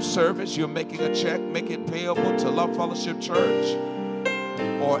in live service, you're making a check, make it payable to Love Fellowship Church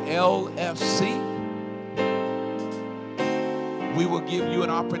or LFC. We will give you an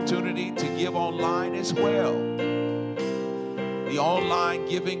opportunity to give online as well. The online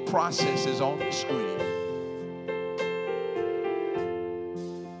giving process is on the screen.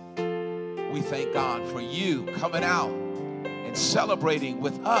 We thank God for you coming out and celebrating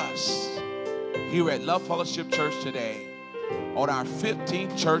with us here at Love Fellowship Church today on our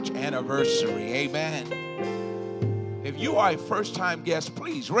 15th church anniversary. Amen. If you are a first-time guest,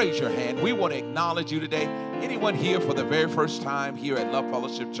 please raise your hand. We want to acknowledge you today. Anyone here for the very first time here at Love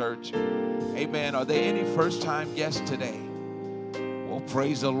Fellowship Church? Amen. Are there any first-time guests today? Well,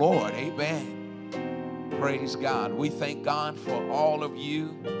 praise the Lord. Amen. Praise God. We thank God for all of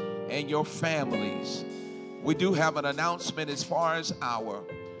you and your families. We do have an announcement as far as our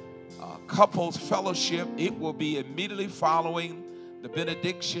couples fellowship. It will be immediately following the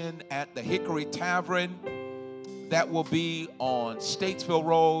benediction at the Hickory Tavern. That will be on Statesville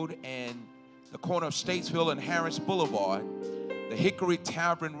Road and the corner of Statesville and Harris Boulevard. The Hickory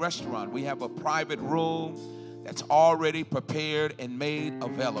Tavern Restaurant. We have a private room that's already prepared and made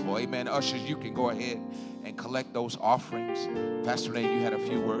available. Amen. Ushers, you can go ahead and collect those offerings. Pastor Renee, you had a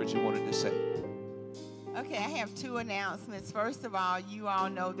few words you wanted to say. Okay, I have two announcements. First of all, you all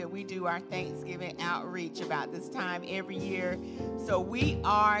know that we do our Thanksgiving outreach about this time every year. So we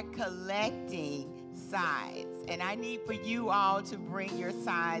are collecting sides. And I need for you all to bring your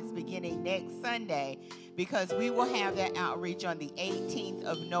sides beginning next Sunday, because we will have that outreach on the 18th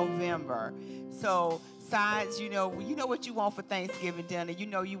of November. So sides, you know what you want for Thanksgiving dinner. You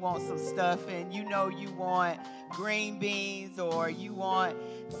know you want some stuffing. You know you want green beans, or you want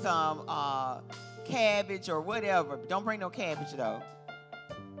some cabbage or whatever. Don't bring no cabbage though.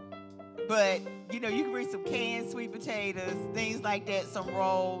 But you can bring some canned sweet potatoes, things like that, some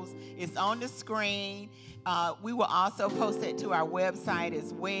rolls. It's on the screen. We will also post it to our website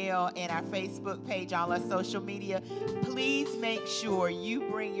as well, and our Facebook page, all our social media. Please make sure you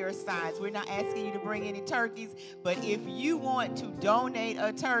bring your sides. We're not asking you to bring any turkeys, but if you want to donate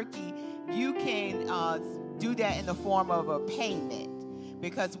a turkey, you can do that in the form of a payment.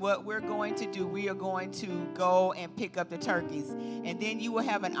 Because what we're going to do, we are going to go and pick up the turkeys. And then you will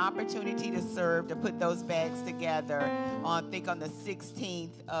have an opportunity to put those bags together on the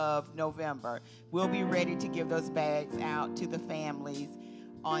 16th of November. We'll be ready to give those bags out to the families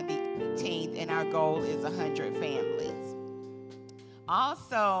on the 18th, and our goal is 100 families.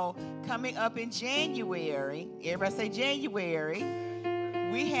 Also, coming up in January, everybody say January,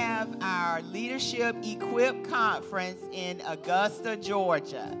 we have our Leadership Equip Conference in Augusta,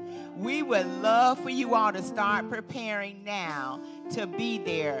 Georgia. We would love for you all to start preparing now to be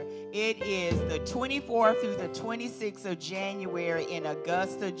there. It is the 24th through the 26th of January in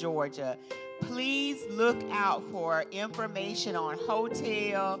Augusta, Georgia. Please look out for information on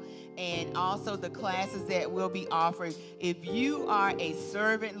hotel and also the classes that we'll be offering. If you are a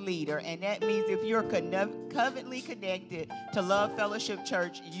servant leader, and that means if you're covenantly connected to Love Fellowship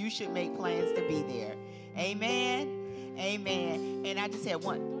Church, you should make plans to be there. Amen. Amen. And I just had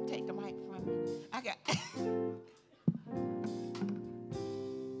one. Don't take the mic from me.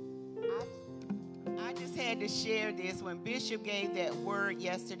 I just had to share this. When Bishop gave that word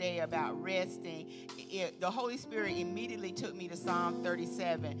yesterday about resting, the Holy Spirit immediately took me to Psalm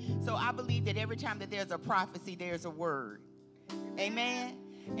 37. So I believe that every time that there's a prophecy, there's a word. Amen.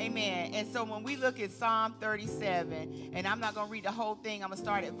 Amen. And so when we look at Psalm 37, and I'm not going to read the whole thing, I'm going to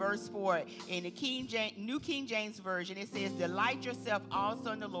start at verse 4. In the New King James Version, it says, "Delight yourself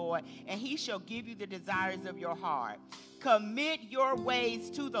also in the Lord, and he shall give you the desires of your heart. Commit your ways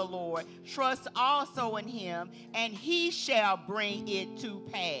to the Lord. Trust also in him, and he shall bring it to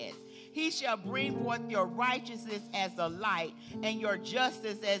pass. He shall bring forth your righteousness as the light and your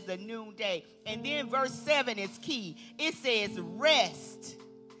justice as the noonday." And then verse 7 is key. It says, "Rest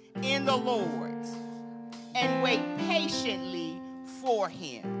in the Lord and wait patiently for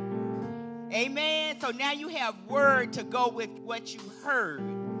him." Amen. So now you have word to go with what you heard,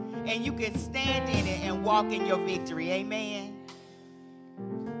 and you can stand in it and walk in your victory. Amen.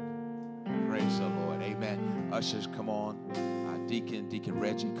 Praise the Lord. Amen. Ushers, come on. Deacon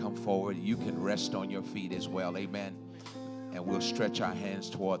Reggie, come forward. You can rest on your feet as well. Amen. And we'll stretch our hands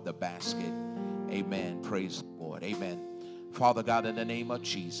toward the basket. Amen. Praise the Lord. Amen. Father God, in the name of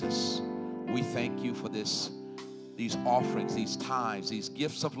Jesus, we thank you for these offerings, these tithes, these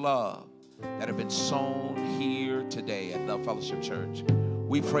gifts of love that have been sown here today at Love Fellowship Church.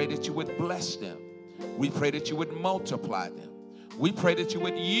 We pray that you would bless them. We pray that you would multiply them. We pray that you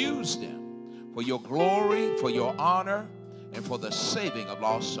would use them for your glory, for your honor, and for the saving of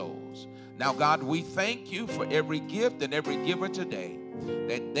lost souls. Now, God, we thank you for every gift and every giver today,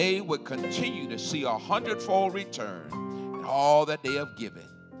 that they would continue to see 100-fold return in all that they have given.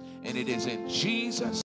 And it is in Jesus'